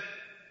said,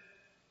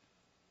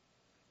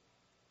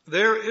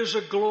 there is a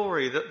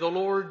glory that the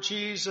Lord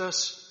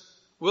Jesus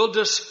will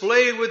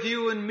display with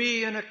you and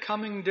me in a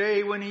coming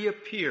day when he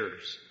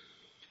appears.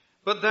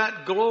 But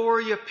that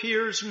glory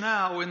appears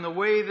now in the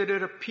way that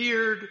it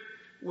appeared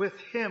with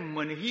him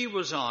when he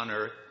was on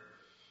earth.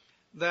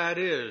 That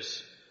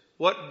is,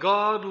 what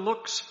God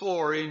looks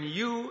for in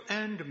you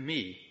and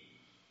me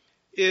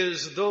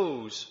is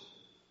those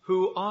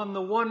who on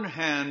the one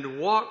hand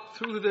walk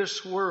through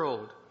this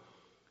world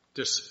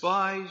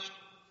despised,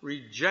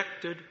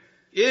 rejected,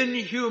 in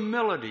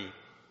humility,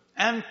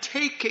 and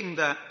taking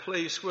that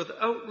place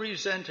without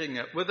resenting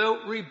it,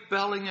 without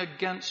rebelling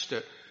against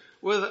it,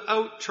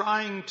 without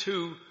trying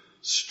to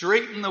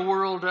straighten the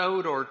world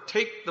out or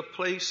take the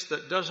place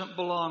that doesn't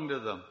belong to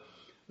them.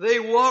 They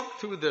walk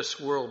through this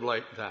world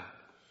like that.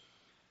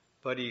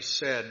 But he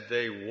said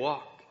they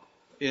walk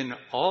in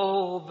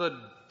all the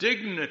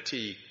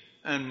dignity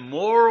and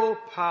moral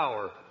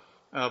power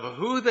of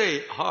who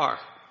they are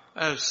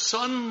as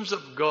sons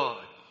of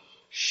God,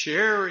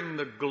 sharing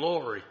the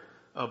glory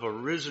of a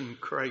risen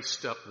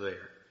Christ up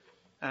there.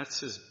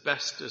 That's as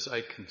best as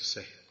I can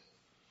say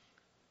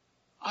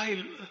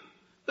it.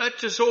 That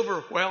just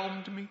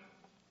overwhelmed me.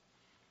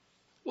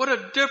 What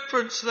a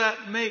difference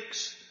that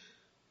makes.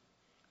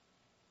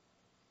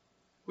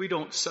 We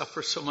don't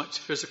suffer so much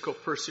physical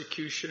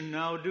persecution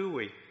now, do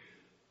we?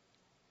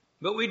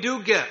 But we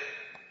do get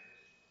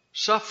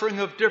suffering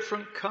of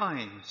different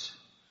kinds.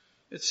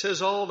 It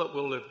says all that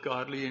will live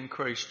godly in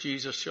Christ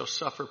Jesus shall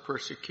suffer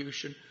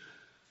persecution.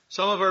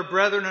 Some of our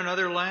brethren in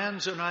other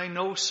lands, and I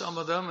know some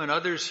of them, and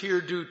others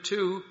here do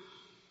too,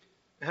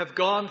 have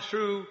gone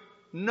through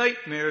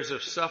nightmares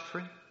of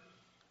suffering.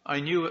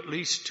 I knew at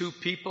least 2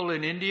 people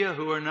in India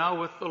who are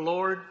now with the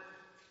Lord,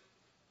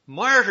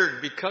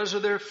 martyred because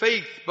of their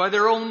faith by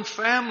their own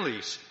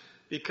families,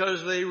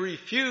 because they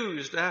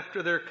refused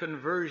after their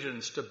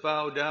conversions to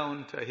bow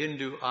down to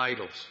Hindu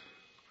idols.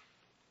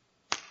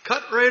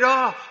 Cut right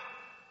off,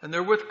 and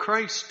they're with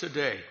Christ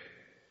today.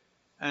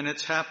 And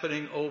it's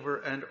happening over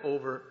and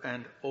over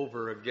and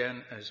over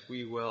again, as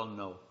we well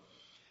know.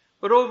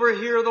 But over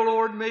here, the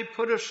Lord may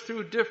put us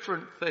through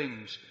different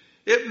things.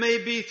 It may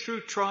be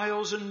through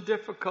trials and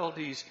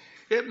difficulties.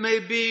 It may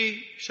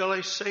be, shall I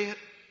say it,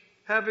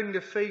 having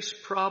to face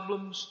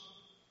problems,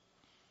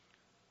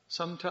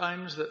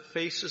 sometimes that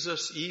faces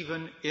us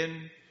even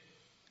in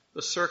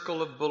the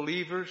circle of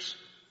believers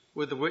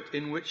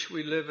in which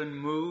we live and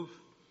move.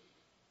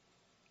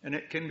 And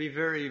it can be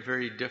very,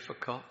 very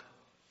difficult.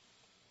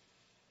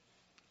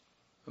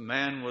 A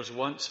man was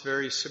once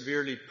very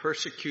severely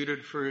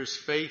persecuted for his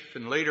faith,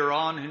 and later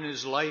on in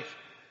his life,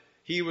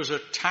 he was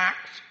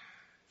attacked,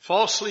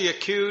 falsely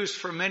accused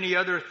for many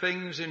other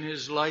things in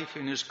his life,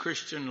 in his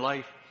Christian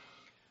life.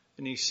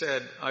 And he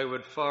said, I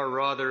would far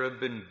rather have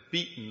been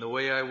beaten the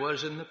way I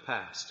was in the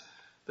past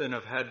than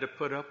have had to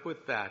put up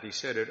with that. He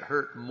said it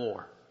hurt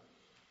more.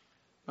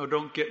 Now,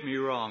 don't get me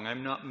wrong.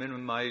 I'm not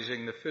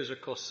minimizing the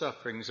physical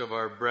sufferings of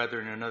our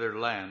brethren in other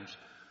lands.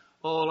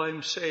 All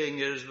I'm saying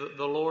is that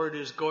the Lord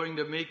is going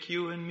to make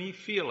you and me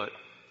feel it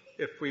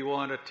if we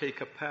want to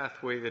take a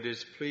pathway that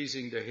is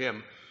pleasing to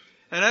Him.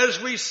 And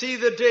as we see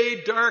the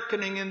day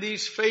darkening in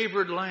these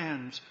favored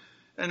lands,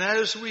 and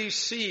as we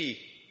see,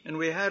 and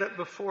we had it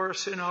before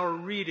us in our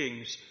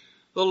readings,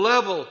 the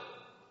level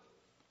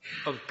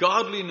of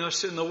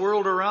godliness in the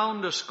world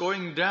around us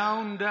going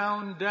down,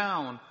 down,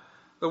 down,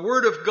 the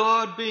Word of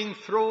God being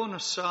thrown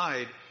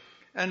aside,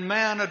 and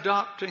man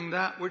adopting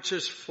that which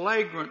is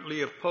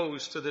flagrantly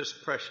opposed to this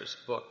precious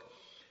book,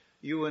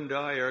 you and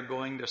I are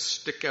going to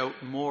stick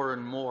out more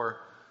and more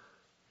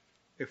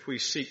if we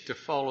seek to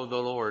follow the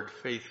Lord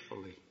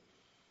faithfully.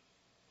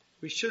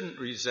 We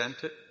shouldn't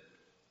resent it,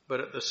 but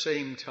at the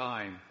same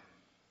time,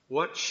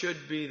 what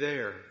should be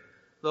there?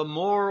 The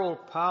moral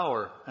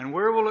power. And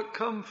where will it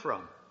come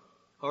from?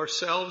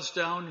 Ourselves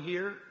down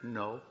here?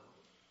 No.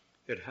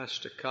 It has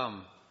to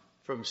come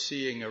from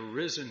seeing a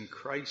risen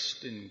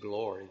Christ in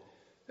glory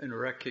and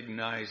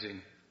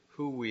recognizing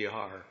who we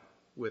are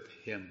with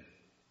Him.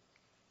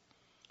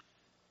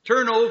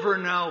 Turn over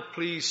now,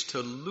 please, to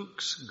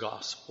Luke's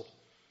Gospel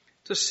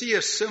to see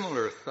a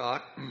similar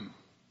thought,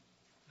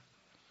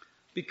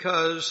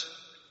 because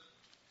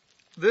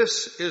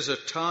this is a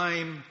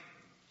time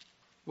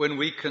when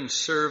we can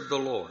serve the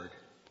Lord.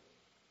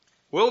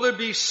 Will there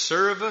be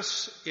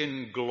service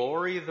in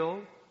glory,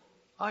 though?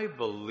 I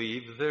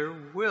believe there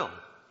will.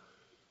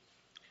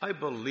 I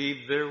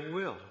believe there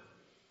will.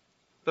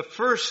 The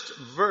first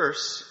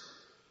verse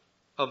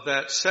of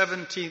that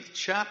 17th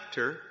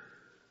chapter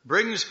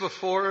brings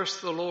before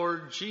us the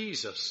Lord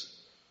Jesus,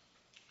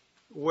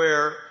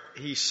 where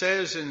He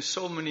says in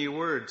so many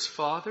words,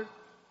 Father,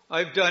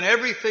 I've done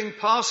everything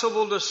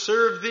possible to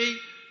serve Thee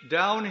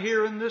down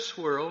here in this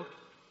world.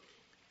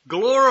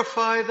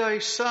 Glorify Thy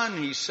Son,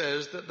 He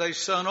says, that Thy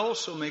Son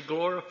also may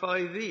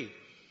glorify Thee.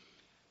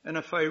 And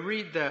if I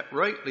read that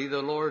rightly,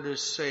 the Lord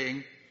is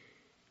saying,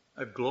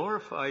 I've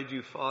glorified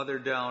you, Father,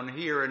 down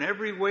here in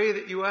every way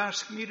that you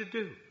ask me to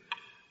do.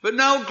 But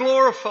now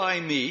glorify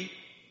me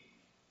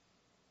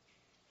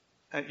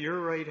at your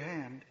right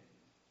hand.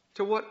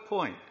 To what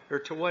point? Or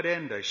to what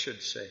end, I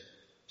should say.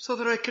 So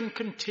that I can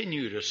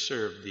continue to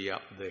serve Thee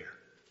up there.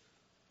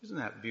 Isn't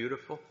that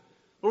beautiful?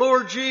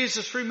 Lord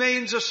Jesus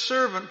remains a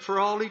servant for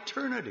all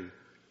eternity.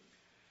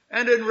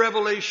 And in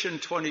Revelation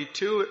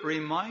 22, it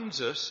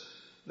reminds us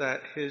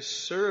that His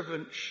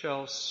servant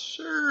shall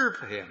serve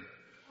Him,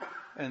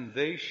 and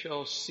they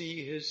shall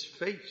see His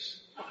face.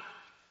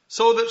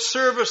 So that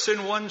service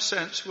in one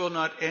sense will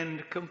not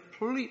end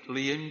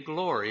completely in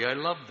glory. I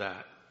love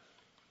that.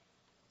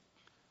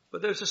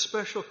 But there's a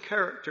special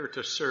character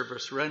to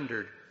service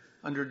rendered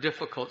under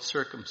difficult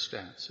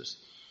circumstances.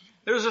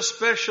 There's a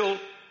special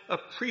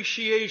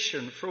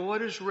appreciation for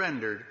what is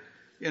rendered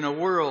in a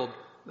world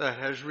that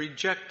has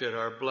rejected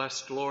our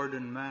blessed Lord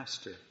and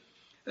Master.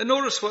 And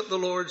notice what the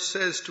Lord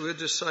says to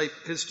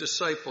his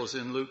disciples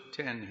in Luke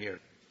 10 here.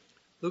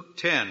 Luke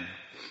 10.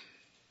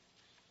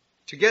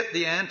 To get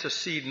the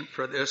antecedent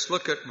for this,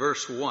 look at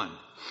verse 1.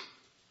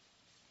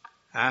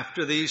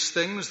 After these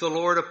things, the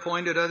Lord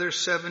appointed other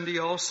 70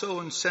 also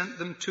and sent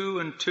them 2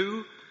 and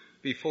 2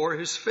 before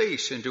his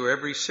face into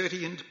every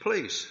city and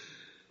place,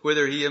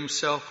 whither he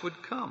himself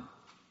would come.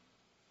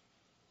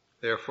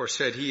 Therefore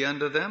said he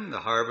unto them, the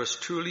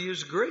harvest truly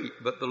is great,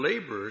 but the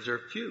laborers are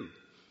few.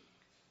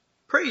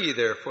 Pray ye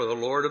therefore the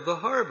Lord of the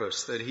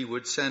harvest, that he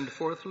would send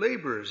forth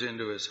laborers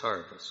into his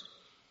harvest.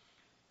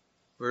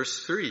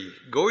 Verse 3,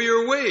 go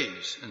your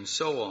ways, and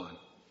so on.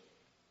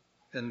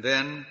 And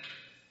then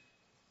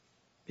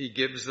he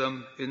gives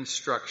them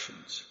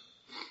instructions.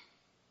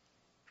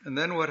 And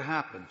then what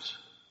happens?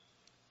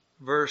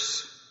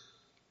 Verse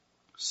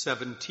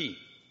 17.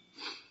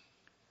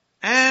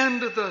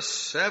 And the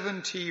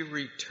 70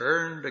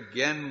 returned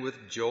again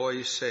with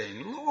joy,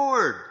 saying,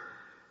 Lord,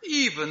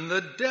 even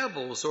the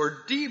devils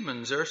or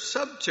demons are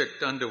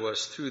subject unto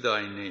us through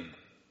thy name.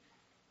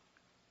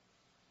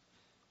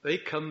 They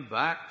come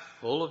back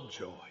full of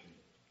joy.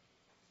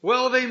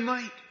 Well, they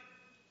might.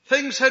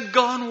 Things had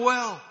gone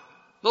well.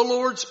 The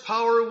Lord's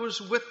power was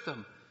with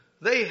them.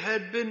 They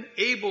had been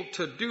able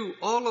to do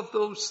all of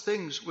those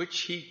things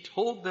which he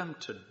told them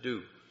to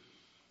do.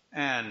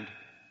 And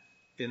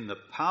in the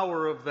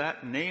power of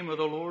that name of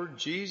the Lord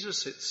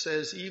Jesus, it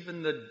says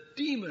even the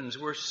demons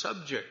were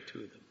subject to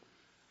them.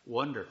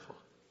 Wonderful.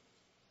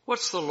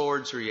 What's the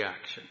Lord's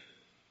reaction?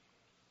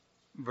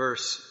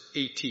 Verse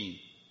 18.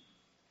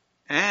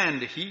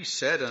 And he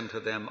said unto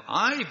them,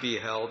 I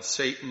beheld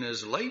Satan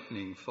as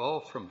lightning fall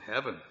from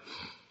heaven.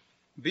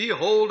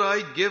 Behold,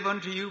 I give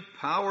unto you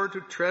power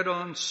to tread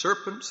on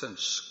serpents and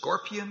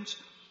scorpions,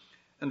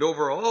 and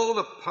over all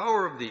the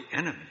power of the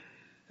enemy,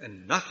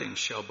 and nothing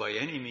shall by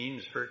any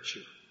means hurt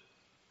you.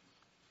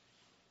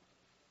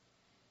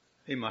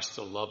 They must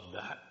have loved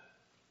that.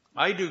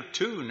 I do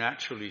too,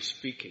 naturally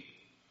speaking.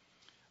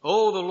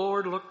 Oh, the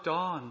Lord looked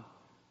on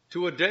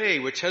to a day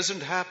which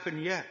hasn't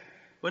happened yet,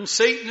 when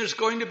Satan is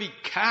going to be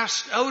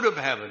cast out of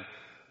heaven.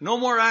 No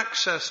more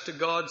access to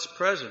God's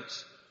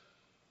presence.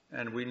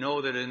 And we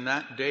know that in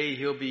that day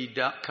he'll be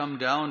come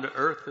down to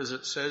earth, as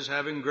it says,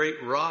 having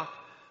great wrath,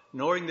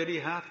 knowing that he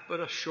hath but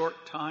a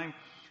short time.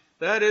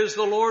 That is,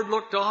 the Lord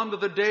looked on to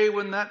the day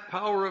when that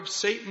power of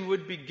Satan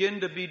would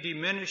begin to be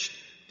diminished,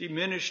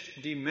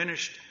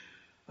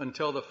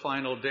 until the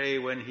final day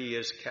when he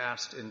is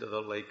cast into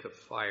the lake of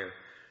fire,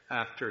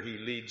 after he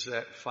leads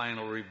that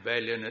final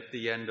rebellion at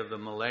the end of the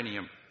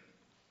millennium.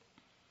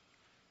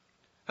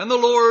 And the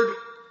Lord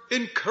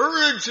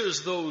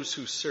encourages those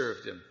who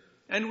served him.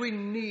 And we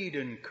need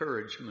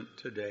encouragement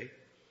today.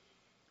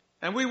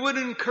 And we would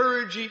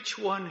encourage each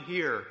one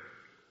here.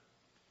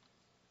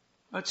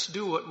 Let's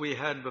do what we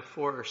had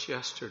before us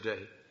yesterday.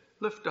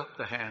 Lift up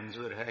the hands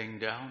that hang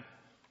down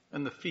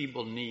and the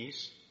feeble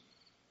knees.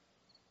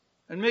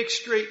 And make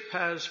straight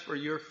paths for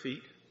your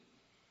feet.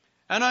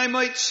 And I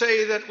might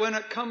say that when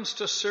it comes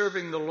to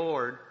serving the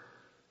Lord,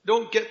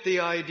 don't get the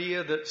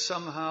idea that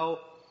somehow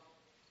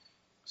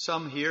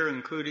some here,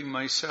 including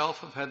myself,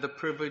 have had the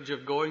privilege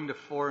of going to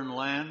foreign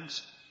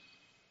lands.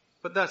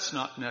 But that's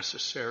not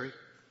necessary.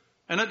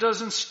 And it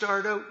doesn't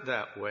start out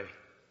that way.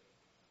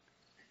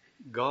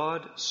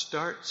 God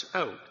starts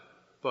out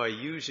by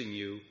using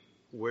you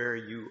where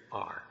you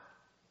are.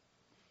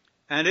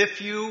 And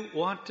if you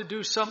want to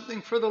do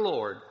something for the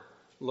Lord,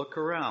 look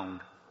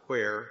around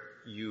where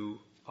you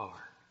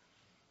are.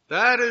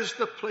 That is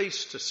the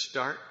place to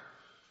start.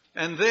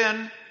 And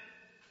then,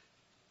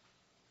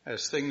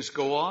 as things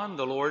go on,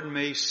 the Lord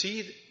may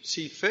see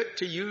fit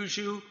to use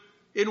you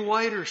in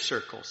wider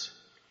circles.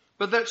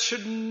 But that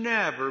should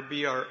never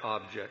be our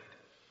object.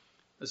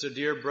 As a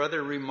dear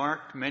brother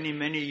remarked many,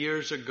 many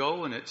years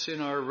ago, and it's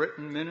in our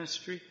written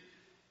ministry,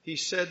 he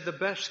said the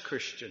best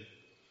Christian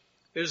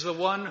is the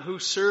one who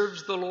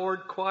serves the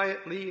Lord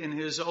quietly in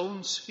his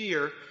own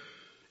sphere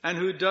and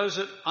who does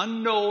it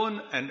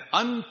unknown and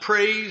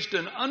unpraised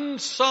and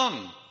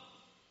unsung.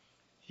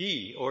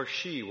 He or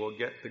she will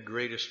get the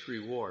greatest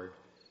reward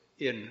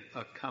in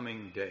a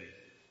coming day.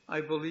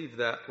 I believe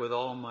that with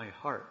all my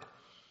heart.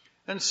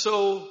 And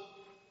so,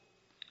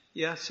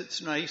 yes,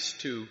 it's nice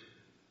to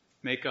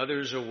make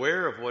others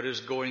aware of what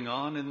is going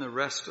on in the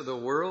rest of the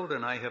world,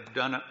 and I have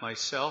done it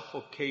myself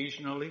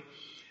occasionally.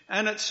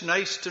 And it's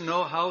nice to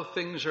know how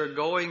things are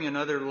going in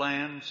other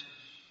lands.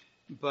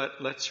 But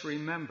let's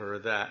remember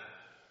that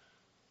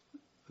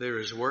there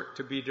is work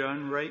to be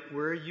done right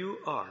where you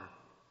are.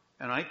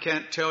 And I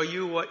can't tell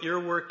you what your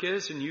work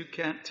is, and you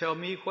can't tell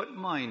me what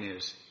mine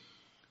is.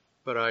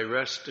 But I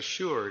rest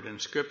assured,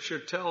 and Scripture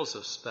tells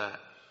us that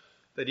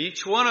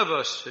each one of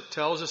us, it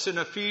tells us in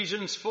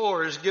Ephesians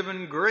 4, is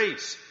given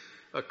grace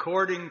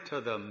according to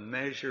the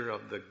measure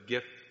of the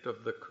gift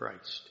of the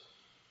Christ.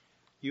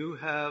 you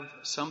have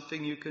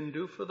something you can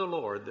do for the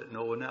Lord that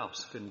no one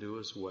else can do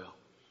as well.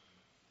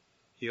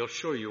 He'll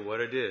show you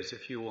what it is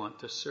if you want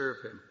to serve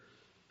him.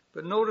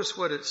 But notice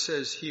what it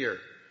says here.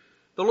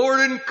 The Lord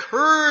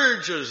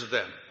encourages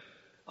them.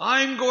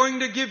 I'm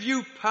going to give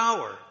you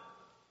power.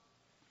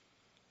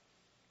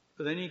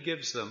 But then he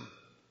gives them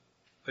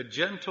a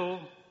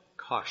gentle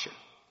caution.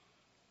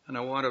 And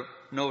I want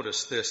to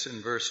notice this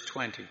in verse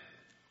 20.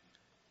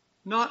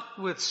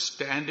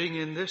 Notwithstanding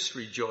in this,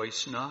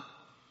 rejoice not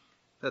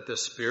that the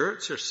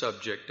spirits are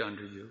subject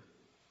unto you,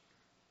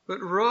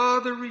 but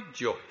rather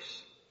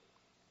rejoice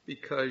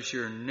because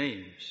your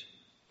names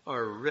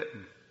are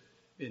written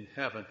in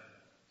heaven.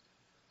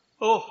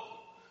 Oh,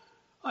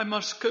 I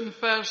must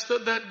confess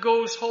that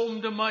goes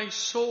home to my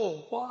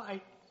soul.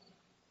 Why?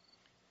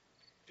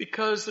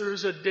 Because there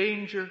is a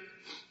danger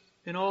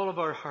in all of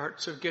our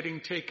hearts of getting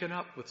taken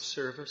up with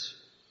service,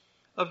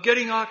 of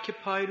getting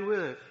occupied with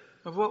it,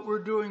 of what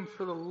we're doing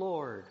for the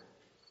Lord.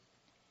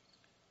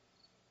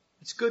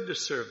 It's good to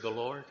serve the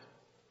Lord.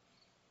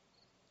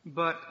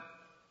 But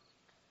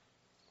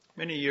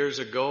many years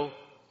ago,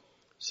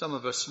 some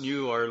of us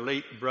knew our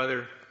late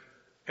brother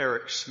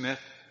Eric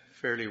Smith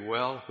fairly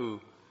well,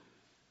 who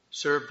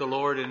served the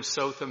Lord in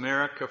South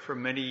America for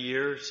many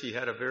years. He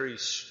had a very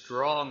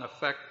strong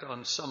effect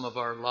on some of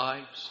our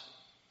lives.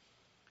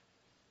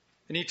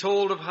 And he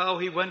told of how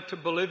he went to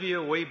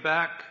Bolivia way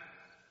back,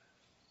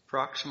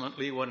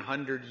 approximately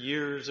 100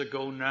 years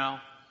ago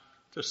now,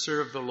 to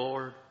serve the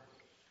Lord.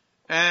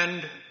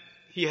 And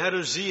he had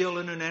a zeal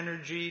and an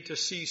energy to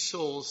see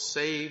souls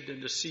saved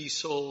and to see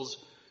souls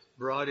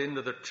brought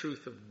into the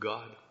truth of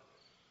God.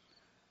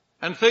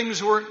 And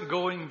things weren't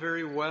going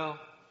very well.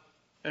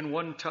 And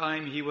one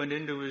time he went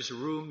into his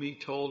room, he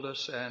told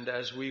us, and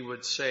as we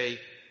would say,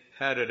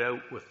 had it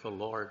out with the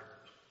Lord.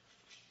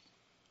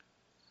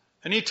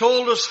 And he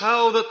told us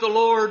how that the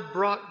Lord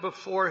brought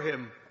before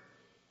him,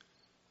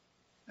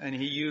 and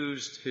he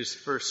used his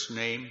first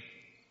name.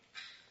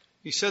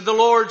 He said, the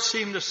Lord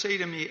seemed to say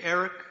to me,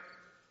 Eric,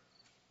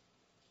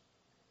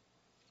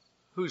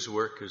 whose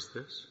work is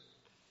this?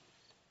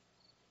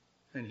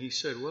 And he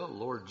said, well,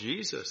 Lord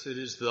Jesus, it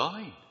is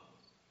thine.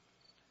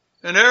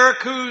 And Eric,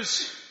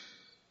 whose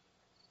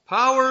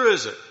power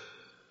is it?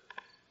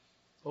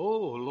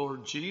 Oh,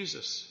 Lord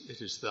Jesus,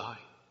 it is thine.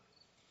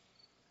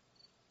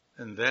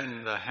 And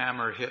then the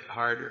hammer hit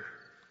harder.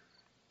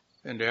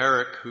 And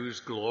Eric, whose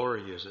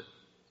glory is it?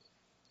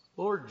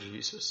 Lord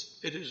Jesus,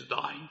 it is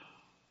thine.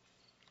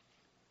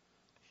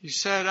 He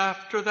said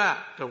after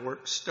that, the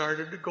work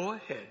started to go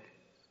ahead.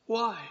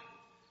 Why?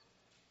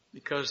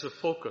 Because the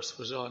focus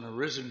was on a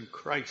risen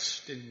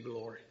Christ in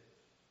glory.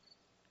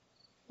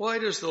 Why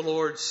does the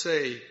Lord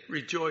say,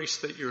 rejoice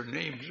that your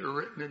names are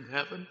written in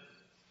heaven?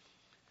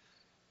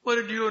 What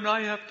did you and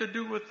I have to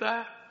do with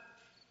that?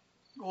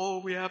 Oh,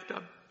 we have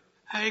to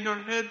hang our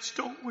heads,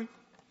 don't we?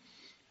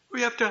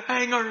 We have to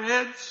hang our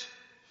heads.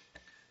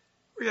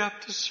 We have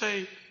to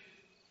say,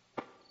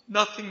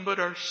 nothing but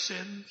our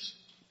sins,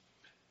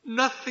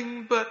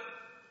 nothing but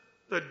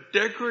the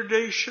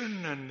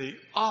degradation and the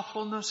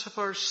awfulness of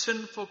our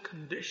sinful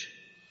condition.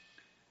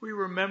 We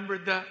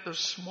remembered that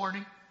this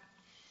morning.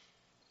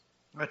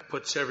 That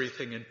puts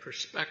everything in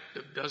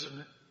perspective, doesn't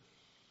it?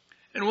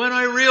 And when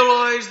I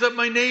realize that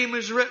my name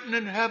is written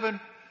in heaven,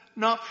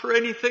 not for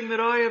anything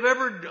that I have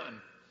ever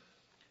done,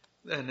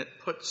 then it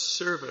puts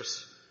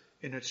service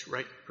in its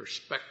right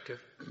perspective.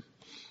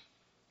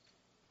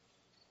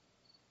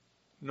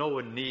 No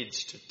one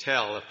needs to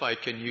tell if I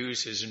can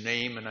use his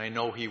name, and I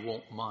know he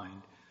won't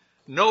mind.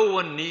 No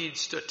one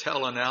needs to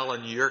tell an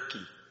Alan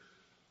Yerke,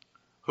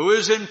 who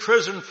is in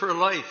prison for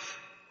life,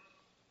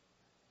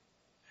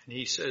 and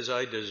he says,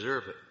 I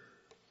deserve it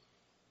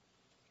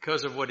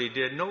because of what he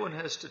did. No one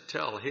has to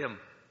tell him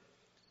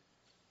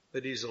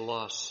that he's a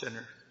lost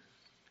sinner.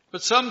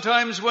 But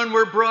sometimes when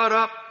we're brought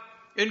up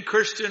in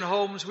Christian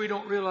homes, we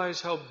don't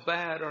realize how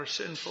bad our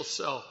sinful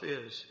self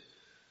is.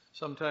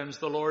 Sometimes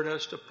the Lord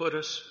has to put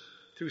us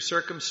through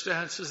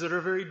circumstances that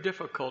are very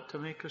difficult to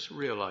make us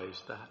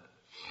realize that.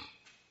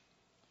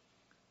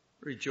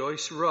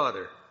 Rejoice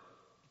rather,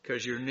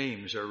 because your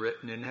names are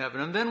written in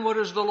heaven. And then what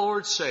does the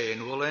Lord say?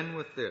 And we'll end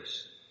with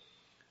this.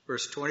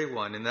 Verse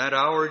 21, in that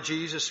hour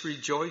Jesus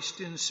rejoiced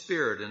in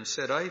spirit and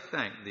said, I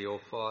thank thee, O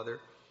Father,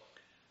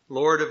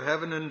 Lord of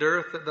heaven and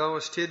earth, that thou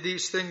hast hid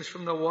these things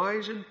from the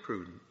wise and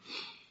prudent,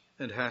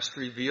 and hast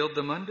revealed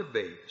them unto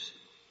babes.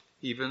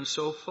 Even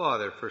so,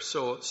 Father, for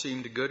so it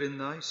seemed good in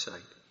thy sight.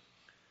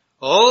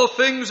 All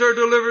things are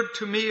delivered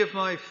to me of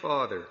my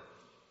Father,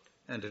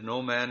 and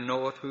no man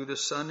knoweth who the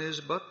Son is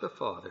but the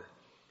Father,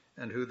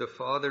 and who the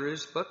Father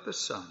is but the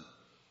Son,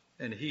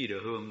 and he to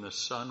whom the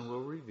Son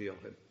will reveal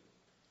him.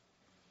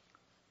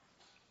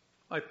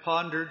 I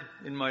pondered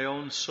in my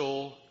own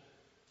soul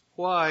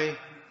why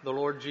the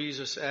Lord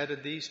Jesus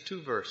added these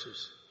two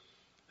verses,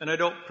 and I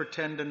don't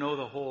pretend to know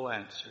the whole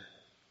answer,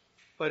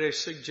 but I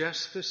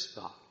suggest this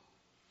thought.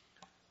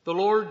 The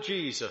Lord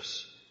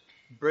Jesus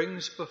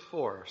brings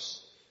before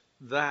us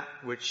that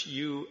which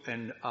you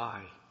and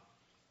I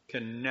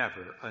can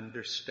never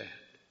understand.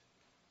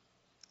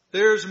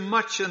 There's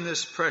much in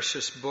this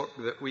precious book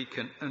that we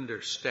can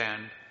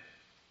understand.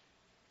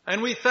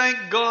 And we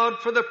thank God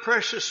for the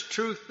precious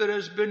truth that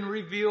has been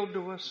revealed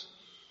to us.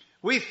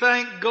 We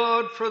thank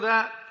God for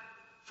that,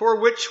 for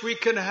which we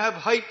can have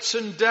heights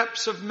and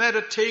depths of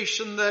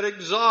meditation that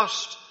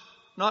exhaust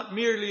not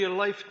merely a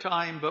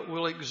lifetime, but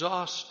will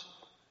exhaust,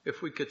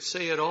 if we could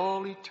say it,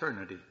 all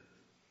eternity.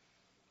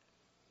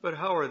 But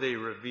how are they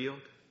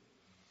revealed?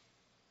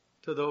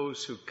 To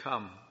those who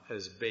come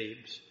as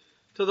babes,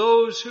 to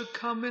those who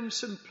come in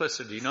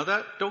simplicity.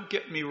 Now don't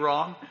get me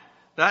wrong,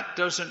 that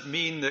doesn't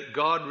mean that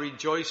God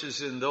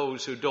rejoices in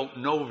those who don't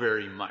know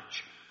very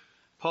much.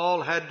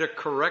 Paul had to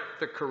correct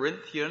the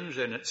Corinthians,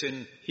 and it's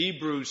in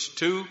Hebrews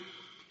 2,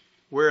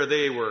 where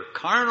they were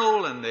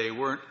carnal and they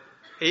weren't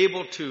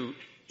able to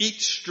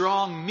eat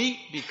strong meat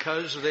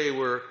because they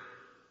were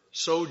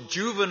so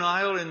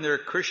juvenile in their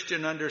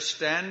Christian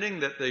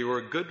understanding that they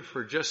were good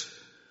for just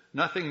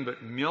nothing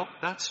but milk.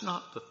 That's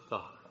not the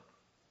thought.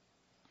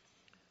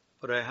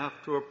 But I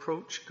have to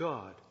approach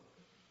God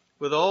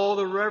with all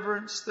the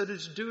reverence that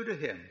is due to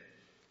Him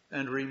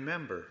and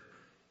remember,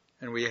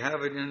 and we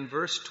have it in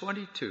verse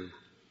 22,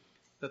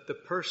 that the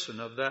person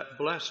of that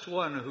blessed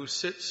one who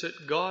sits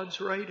at God's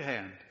right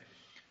hand,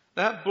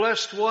 that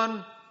blessed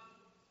one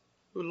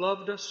who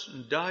loved us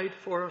and died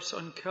for us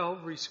on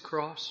Calvary's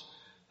cross,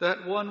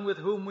 that one with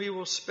whom we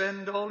will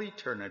spend all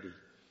eternity,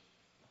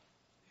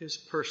 his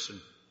person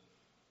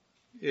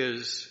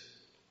is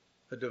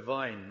a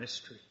divine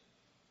mystery.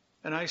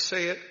 And I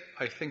say it,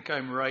 I think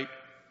I'm right,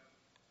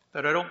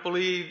 that I don't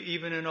believe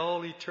even in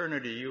all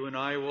eternity you and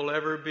I will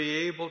ever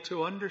be able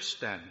to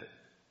understand it.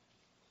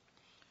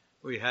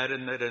 We had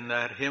in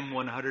that hymn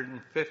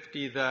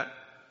 150 that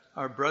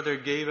our brother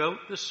gave out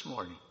this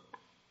morning.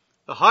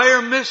 The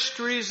higher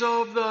mysteries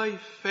of thy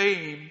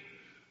fame,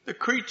 the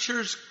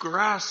creature's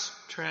grasp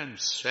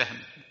transcend.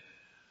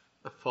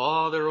 The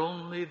Father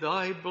only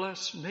thy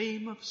blessed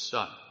name of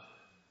Son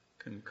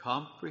can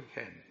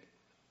comprehend.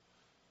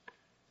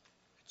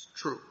 It's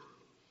true.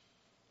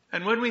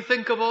 And when we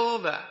think of all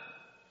that,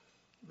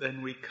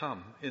 then we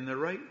come in the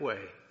right way,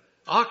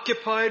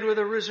 occupied with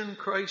a risen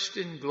Christ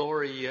in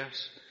glory,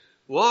 yes,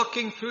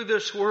 walking through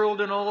this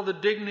world in all the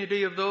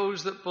dignity of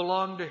those that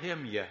belong to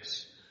Him,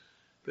 yes,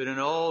 but in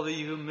all the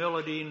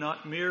humility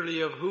not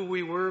merely of who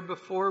we were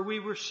before we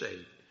were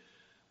saved,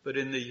 but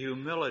in the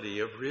humility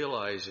of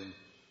realizing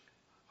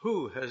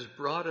who has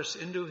brought us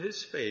into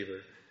His favor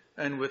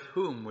and with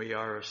whom we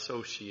are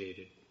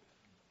associated.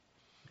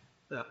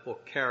 That will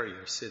carry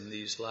us in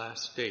these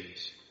last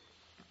days.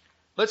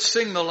 Let's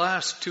sing the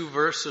last two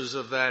verses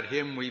of that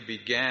hymn we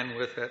began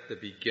with at the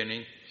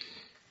beginning.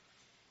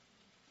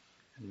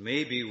 And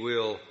maybe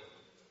we'll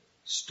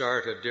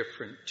start a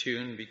different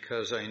tune,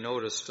 because I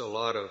noticed a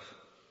lot of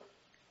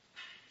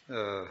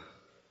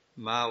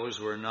mouths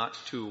were not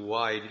too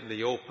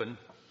widely open.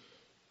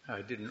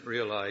 I didn't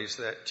realize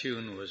that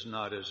tune was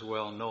not as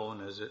well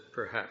known as it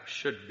perhaps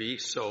should be.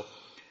 So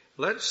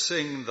let's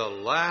sing the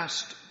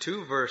last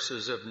two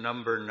verses of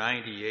number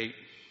 98.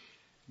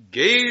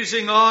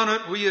 Gazing on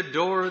it, we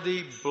adore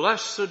Thee,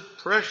 blessed,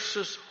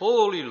 precious,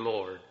 holy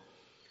Lord.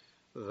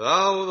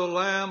 Thou, the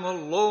Lamb,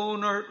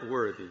 alone art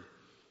worthy.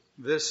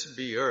 This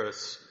be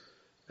earth's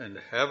and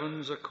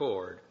heaven's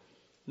accord.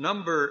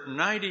 Number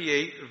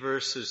 98,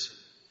 verses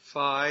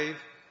 5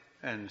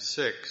 and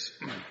 6.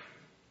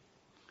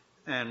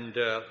 And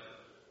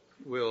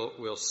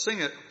we'll sing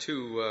it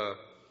to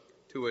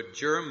a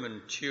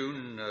German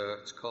tune.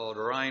 It's called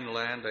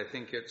Rhineland. I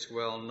think it's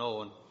well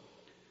known.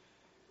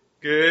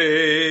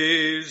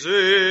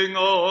 Gazing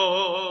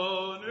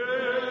on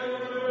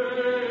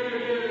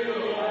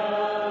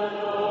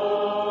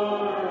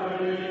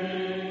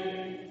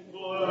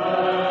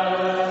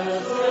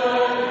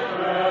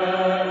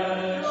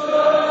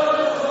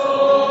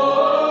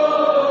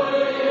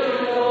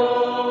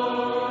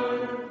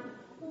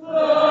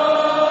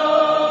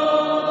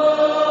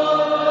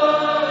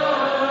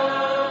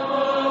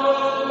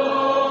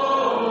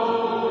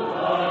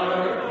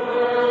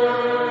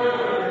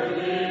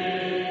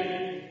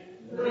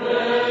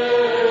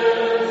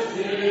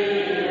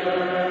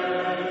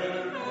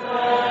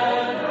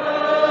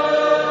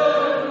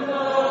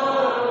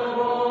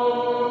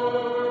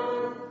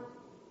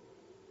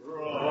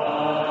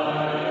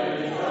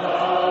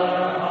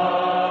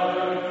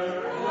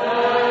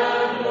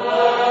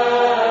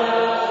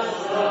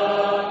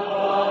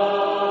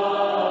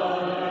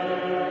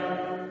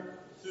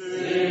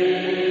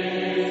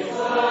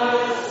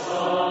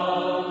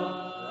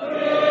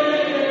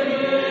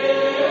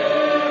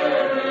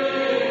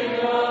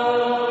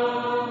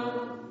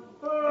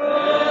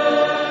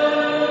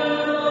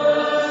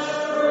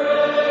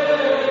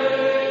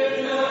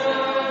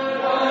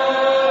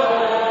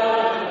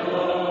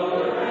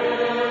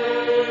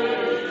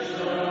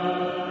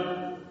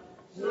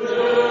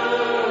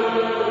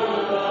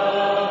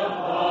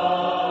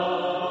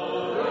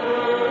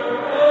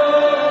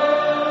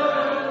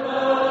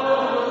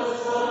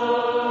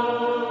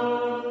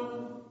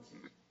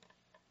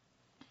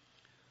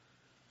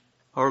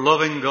Our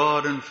loving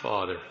God and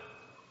Father,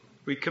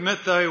 We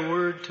commit thy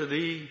word to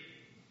thee,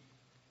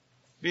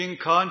 being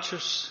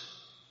conscious,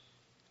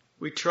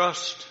 we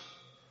trust,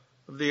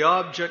 of the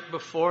object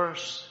before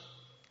us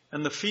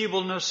and the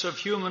feebleness of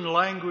human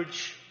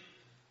language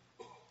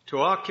to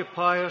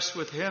occupy us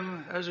with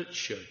him as it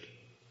should.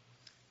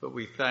 But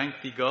we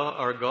thank thee, God,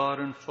 our God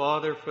and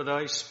Father, for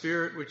thy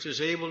Spirit, which is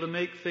able to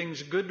make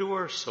things good to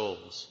our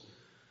souls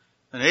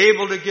and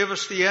able to give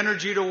us the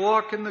energy to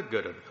walk in the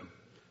good of them.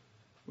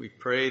 We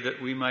pray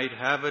that we might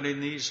have it in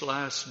these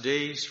last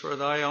days for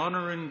thy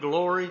honor and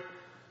glory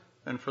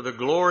and for the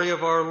glory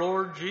of our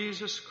Lord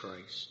Jesus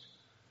Christ.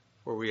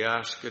 For we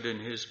ask it in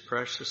his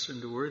precious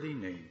and worthy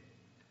name.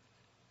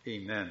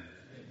 Amen.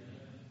 Amen.